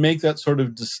make that sort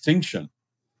of distinction.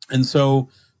 And so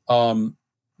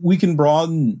we can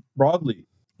broaden broadly.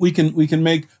 We can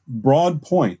make broad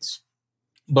points,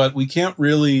 but we can't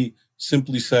really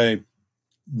simply say,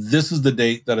 this is the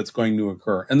date that it's going to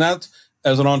occur. And that,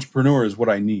 as an entrepreneur, is what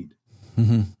I need.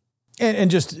 Mm-hmm.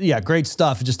 And just, yeah, great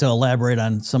stuff. Just to elaborate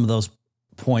on some of those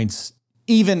points,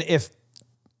 even if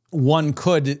one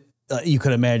could, you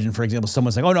could imagine, for example,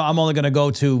 someone saying, oh, no, I'm only going to go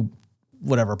to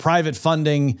whatever, private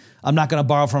funding. I'm not going to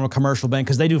borrow from a commercial bank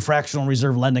because they do fractional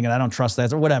reserve lending and I don't trust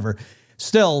that, or whatever.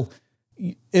 Still,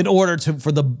 in order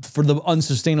for the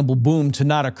unsustainable boom to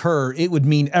not occur, it would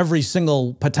mean every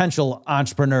single potential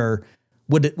entrepreneur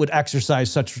would exercise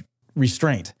such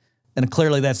restraint. And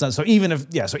clearly that's not, so even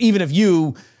if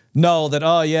you know that,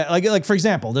 oh yeah, like for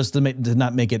example, just to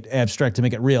not make it abstract, to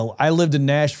make it real, I lived in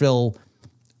Nashville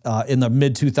in the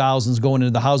mid 2000s, going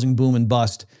into the housing boom and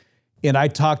bust. And I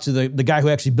talked to the guy who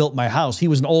actually built my house. He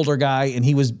was an older guy and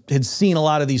he had seen a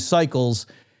lot of these cycles.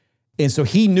 And so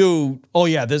he knew, oh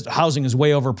yeah, this housing is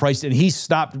way overpriced. And he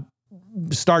stopped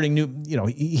starting new,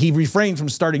 he refrained from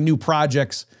starting new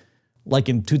projects like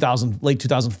in late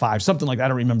 2005, something like that. I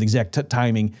don't remember the exact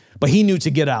timing, but he knew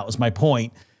to get out, was my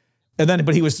point. And then,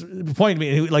 but he was pointing to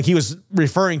me, like he was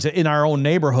referring to, in our own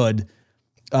neighborhood,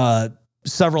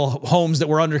 several homes that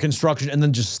were under construction and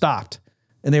then just stopped.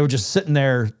 And they were just sitting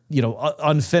there,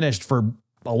 unfinished for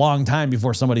a long time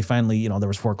before somebody finally, there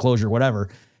was foreclosure, whatever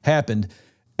happened.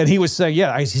 And he was saying,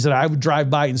 he said, I would drive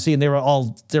by and see, and they were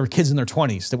kids in their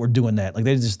 20s that were doing that. Like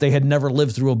they had never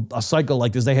lived through a cycle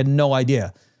like this. They had no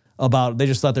idea about, they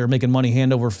just thought they were making money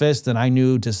hand over fist. And I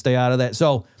knew to stay out of that.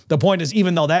 So the point is,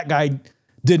 even though that guy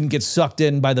didn't get sucked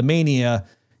in by the mania,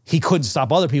 he couldn't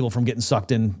stop other people from getting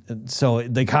sucked in. So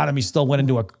the economy still went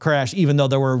into a crash, even though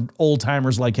there were old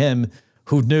timers like him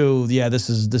who knew, this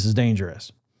is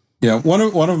dangerous. Yeah,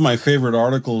 one of my favorite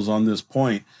articles on this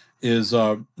point is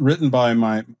written by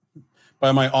my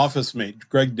office mate,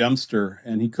 Greg Dempster,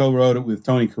 and he co-wrote it with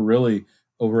Tony Carilli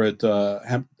over at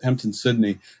Hampton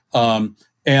Sydney. He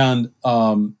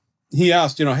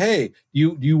asked, hey,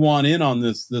 do you want in on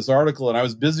this article? And I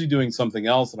was busy doing something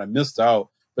else and I missed out.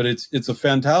 But it's a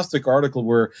fantastic article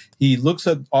where he looks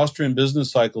at Austrian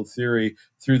business cycle theory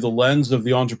through the lens of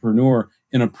the entrepreneur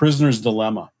in a prisoner's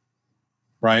dilemma,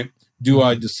 right? Do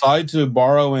I decide to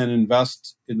borrow and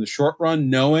invest in the short run,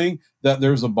 knowing that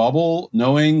there's a bubble,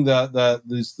 knowing that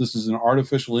this is an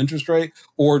artificial interest rate,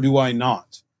 or do I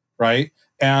not, right?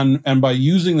 And by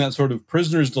using that sort of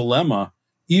prisoner's dilemma,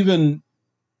 even,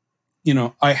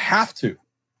 I have to,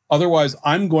 otherwise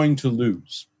I'm going to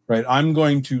lose, right? I'm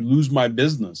going to lose my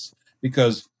business,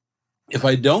 because if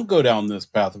I don't go down this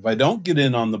path, if I don't get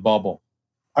in on the bubble,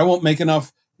 I won't make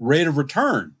enough rate of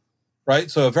return, right?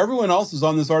 So if everyone else is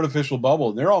on this artificial bubble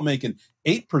and they're all making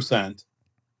 8%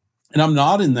 and I'm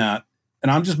not in that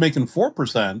and I'm just making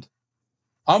 4%,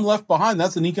 I'm left behind.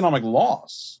 That's an economic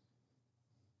loss.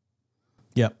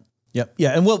 Yep. Yeah.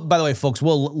 And by the way, folks,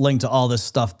 we'll link to all this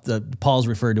stuff that Paul's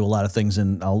referred to, a lot of things,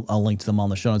 and I'll link to them on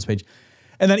the show notes page.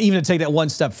 And then even to take that one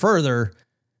step further,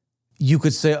 you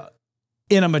could say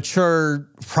in a mature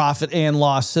profit and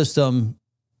loss system,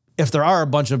 if there are a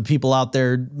bunch of people out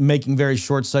there making very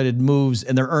short-sighted moves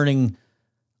and they're earning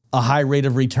a high rate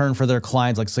of return for their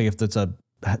clients, like say if it's a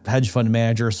hedge fund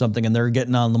manager or something, and they're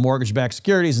getting on the mortgage-backed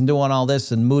securities and doing all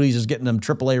this, and Moody's is getting them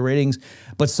AAA ratings,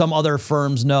 but some other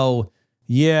firms know,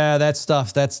 yeah, that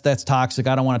stuff, that's toxic,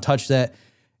 I don't want to touch that.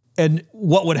 And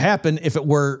what would happen if it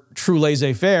were true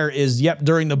laissez-faire is,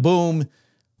 during the boom,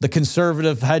 the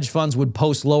conservative hedge funds would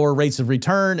post lower rates of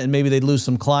return and maybe they'd lose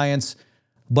some clients,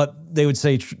 but they would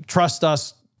say, trust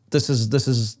us, this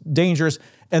is dangerous.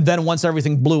 And then once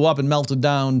everything blew up and melted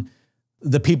down,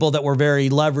 the people that were very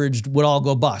leveraged would all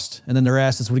go bust, and then their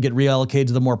assets would get reallocated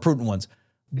to the more prudent ones.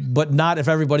 But not if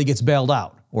everybody gets bailed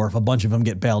out, or if a bunch of them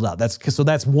get bailed out. So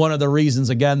that's one of the reasons,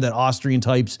 again, that Austrian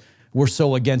types were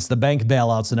so against the bank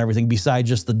bailouts and everything, besides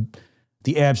just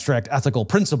the abstract ethical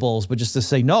principles, but just to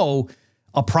say, no,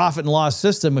 a profit and loss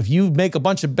system, if you make a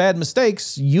bunch of bad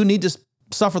mistakes, you need to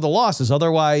suffer the losses.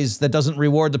 Otherwise, that doesn't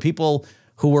reward the people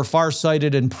who were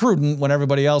farsighted and prudent when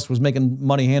everybody else was making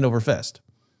money hand over fist.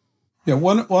 Yeah,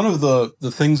 one of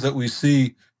the things that we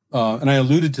see, and I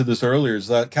alluded to this earlier, is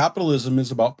that capitalism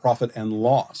is about profit and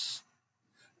loss.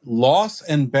 Loss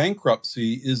and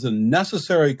bankruptcy is a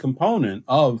necessary component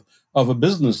of a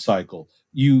business cycle.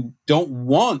 You don't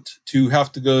want to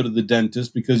have to go to the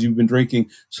dentist because you've been drinking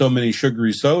so many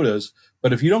sugary sodas,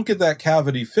 but if you don't get that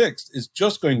cavity fixed, it's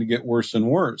just going to get worse and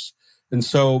worse. And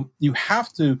so you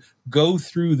have to go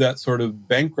through that sort of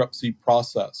bankruptcy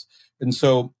process. And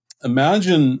so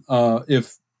imagine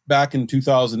if back in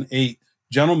 2008,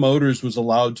 General Motors was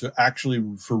allowed to actually,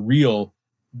 for real,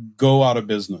 go out of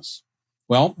business.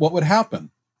 Well, what would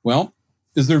happen? Well,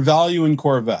 is there value in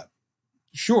Corvette?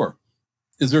 Sure.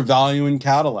 Is there value in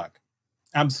Cadillac?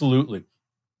 Absolutely.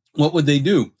 What would they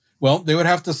do? Well, they would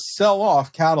have to sell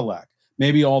off Cadillac,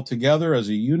 maybe all together as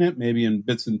a unit, maybe in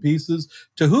bits and pieces.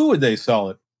 To who would they sell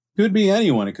it? It could be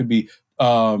anyone. It could be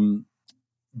BMW.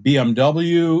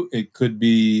 It could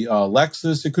be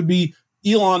Lexus. It could be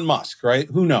Elon Musk, right?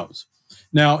 Who knows?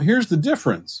 Now, here's the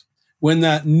difference. When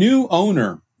that new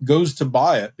owner goes to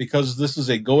buy it, because this is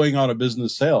a going out of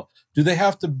business sale, do they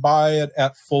have to buy it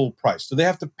at full price? Do they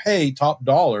have to pay top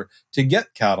dollar to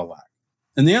get Cadillac?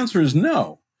 And the answer is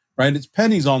no, right? It's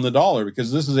pennies on the dollar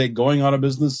because this is a going out of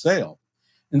business sale.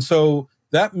 And so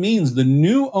that means the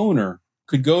new owner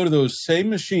could go to those same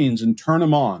machines and turn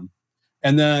them on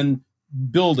and then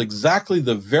build exactly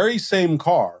the very same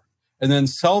car and then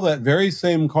sell that very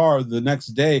same car the next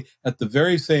day at the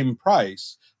very same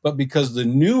price. But because the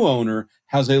new owner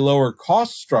has a lower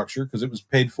cost structure because it was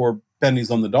paid for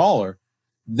pennies on the dollar,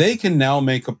 they can now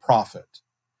make a profit.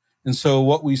 And so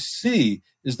what we see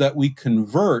is that we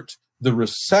convert the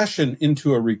recession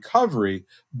into a recovery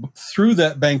through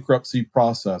that bankruptcy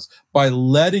process by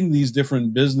letting these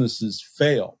different businesses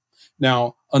fail.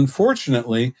 Now,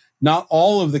 unfortunately, not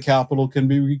all of the capital can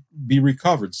be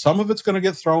recovered. Some of it's going to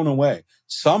get thrown away.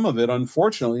 Some of it,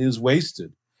 unfortunately, is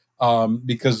wasted.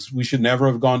 Because we should never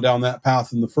have gone down that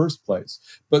path in the first place.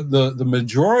 But the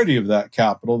majority of that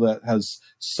capital that has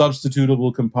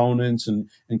substitutable components and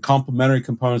complementary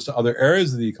components to other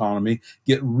areas of the economy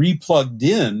get replugged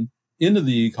into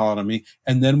the economy,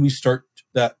 and then we start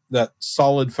that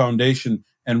solid foundation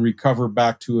and recover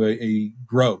back to a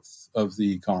growth of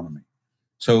the economy.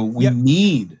 So we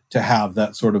need to have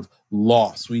that sort of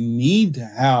loss. We need to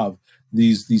have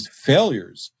these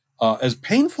failures, as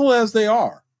painful as they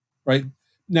are. Right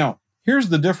now, here's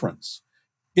the difference.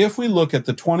 If we look at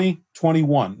the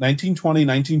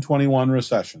 1920-1921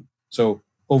 recession, so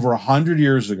over 100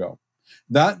 years ago,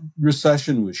 that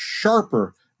recession was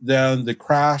sharper than the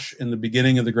crash in the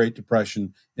beginning of the Great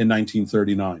Depression in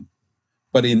 1939.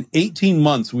 But in 18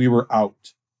 months, we were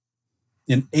out.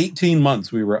 In 18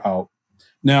 months, we were out.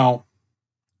 Now,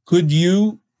 could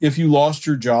you, if you lost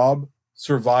your job,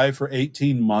 survive for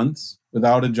 18 months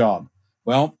without a job?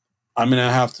 Well, I'm going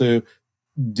to have to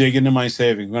dig into my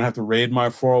savings. I'm going to have to raid my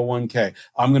 401k.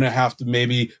 I'm going to have to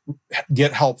maybe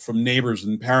get help from neighbors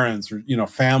and parents or,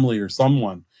 family or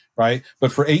someone, right?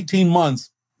 But for 18 months,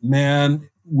 man,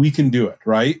 we can do it,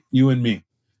 right? You and me.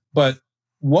 But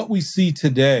what we see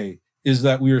today is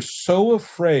that we are so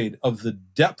afraid of the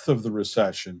depth of the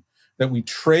recession that we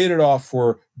trade it off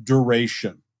for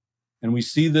duration. And we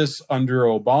see this under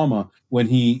Obama when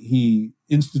he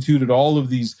instituted all of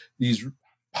these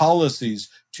policies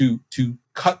to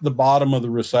cut the bottom of the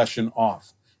recession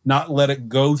off, not let it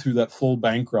go through that full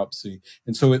bankruptcy.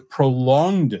 And so it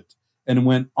prolonged it and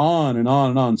went on and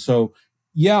on and on. So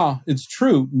yeah, it's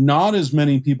true. Not as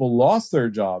many people lost their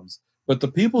jobs, but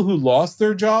the people who lost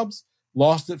their jobs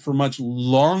lost it for much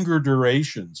longer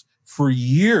durations, for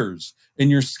years, and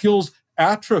your skills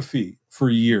atrophy for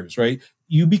years, right?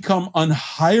 You become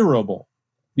unhireable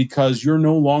because you're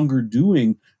no longer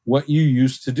doing what you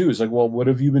used to do. It's like, well, what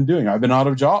have you been doing? I've been out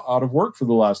of work for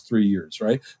the last 3 years,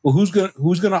 right? Well, who's going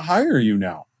to hire you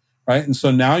now, right? And so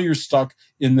now you're stuck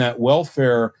in that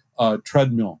welfare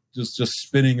treadmill, just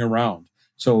spinning around.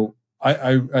 So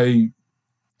I'm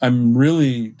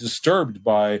really disturbed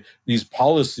by these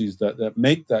policies that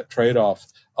make that trade-off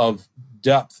of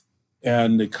depth,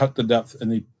 and they cut the depth,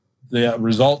 and the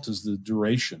result is the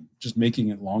duration, just making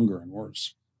it longer and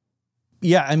worse.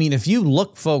 Yeah, I mean, if you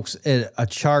look, folks, at a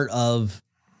chart of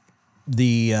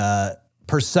the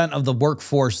percent of the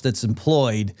workforce that's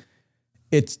employed,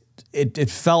 it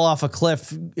fell off a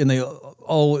cliff in the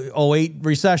 08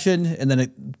 recession, and then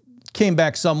it came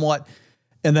back somewhat,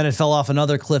 and then it fell off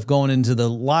another cliff going into the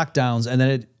lockdowns, and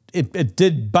then it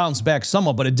did bounce back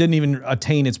somewhat, but it didn't even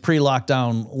attain its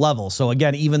pre-lockdown level. So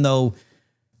again, even though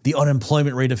the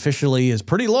unemployment rate officially is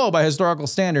pretty low by historical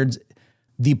standards,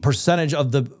 the percentage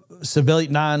of the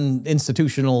civilian,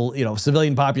 non-institutional,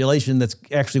 civilian population that's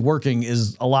actually working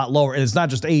is a lot lower. And it's not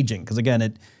just aging, because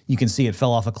again, you can see it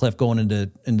fell off a cliff going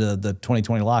into the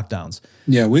 2020 lockdowns.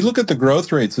 Yeah, we look at the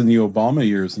growth rates in the Obama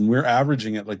years, and we're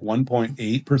averaging at like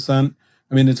 1.8%.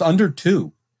 I mean, it's under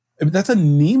 2. I mean, that's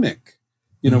anemic.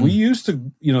 We used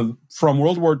to, from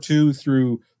World War II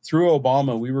through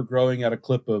Obama, we were growing at a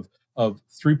clip of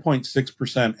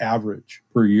 3.6% average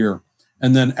per year.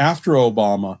 And then after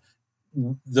Obama,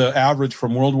 the average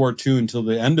from World War II until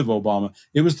the end of Obama,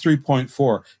 it was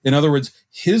 3.4. In other words,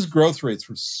 his growth rates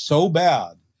were so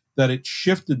bad that it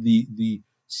shifted the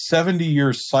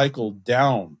 70-year cycle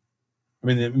down. I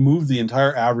mean, it moved the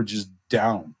entire averages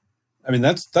down. I mean,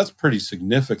 that's pretty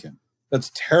significant.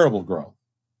 That's terrible growth.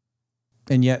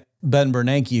 And yet Ben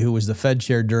Bernanke, who was the Fed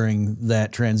chair during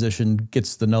that transition,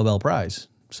 gets the Nobel Prize.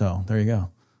 So there you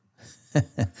go.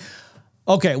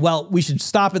 Okay, well, we should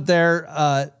stop it there.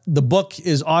 The book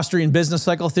is Austrian Business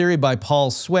Cycle Theory by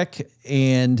Paul Cwik.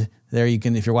 And there you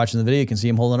can, if you're watching the video, you can see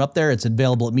him holding it up there. It's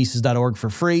available at Mises.org for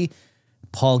free.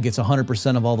 Paul gets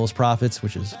 100% of all those profits,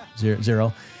 which is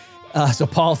zero. So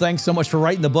Paul, thanks so much for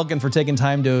writing the book and for taking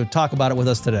time to talk about it with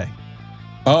us today.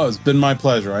 Oh, it's been my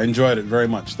pleasure. I enjoyed it very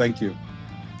much. Thank you.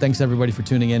 Thanks, everybody, for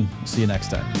tuning in. See you next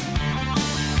time.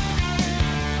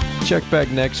 Check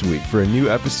back next week for a new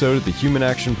episode of the Human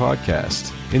Action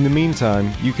Podcast. In the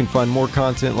meantime, you can find more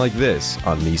content like this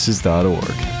on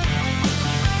Mises.org.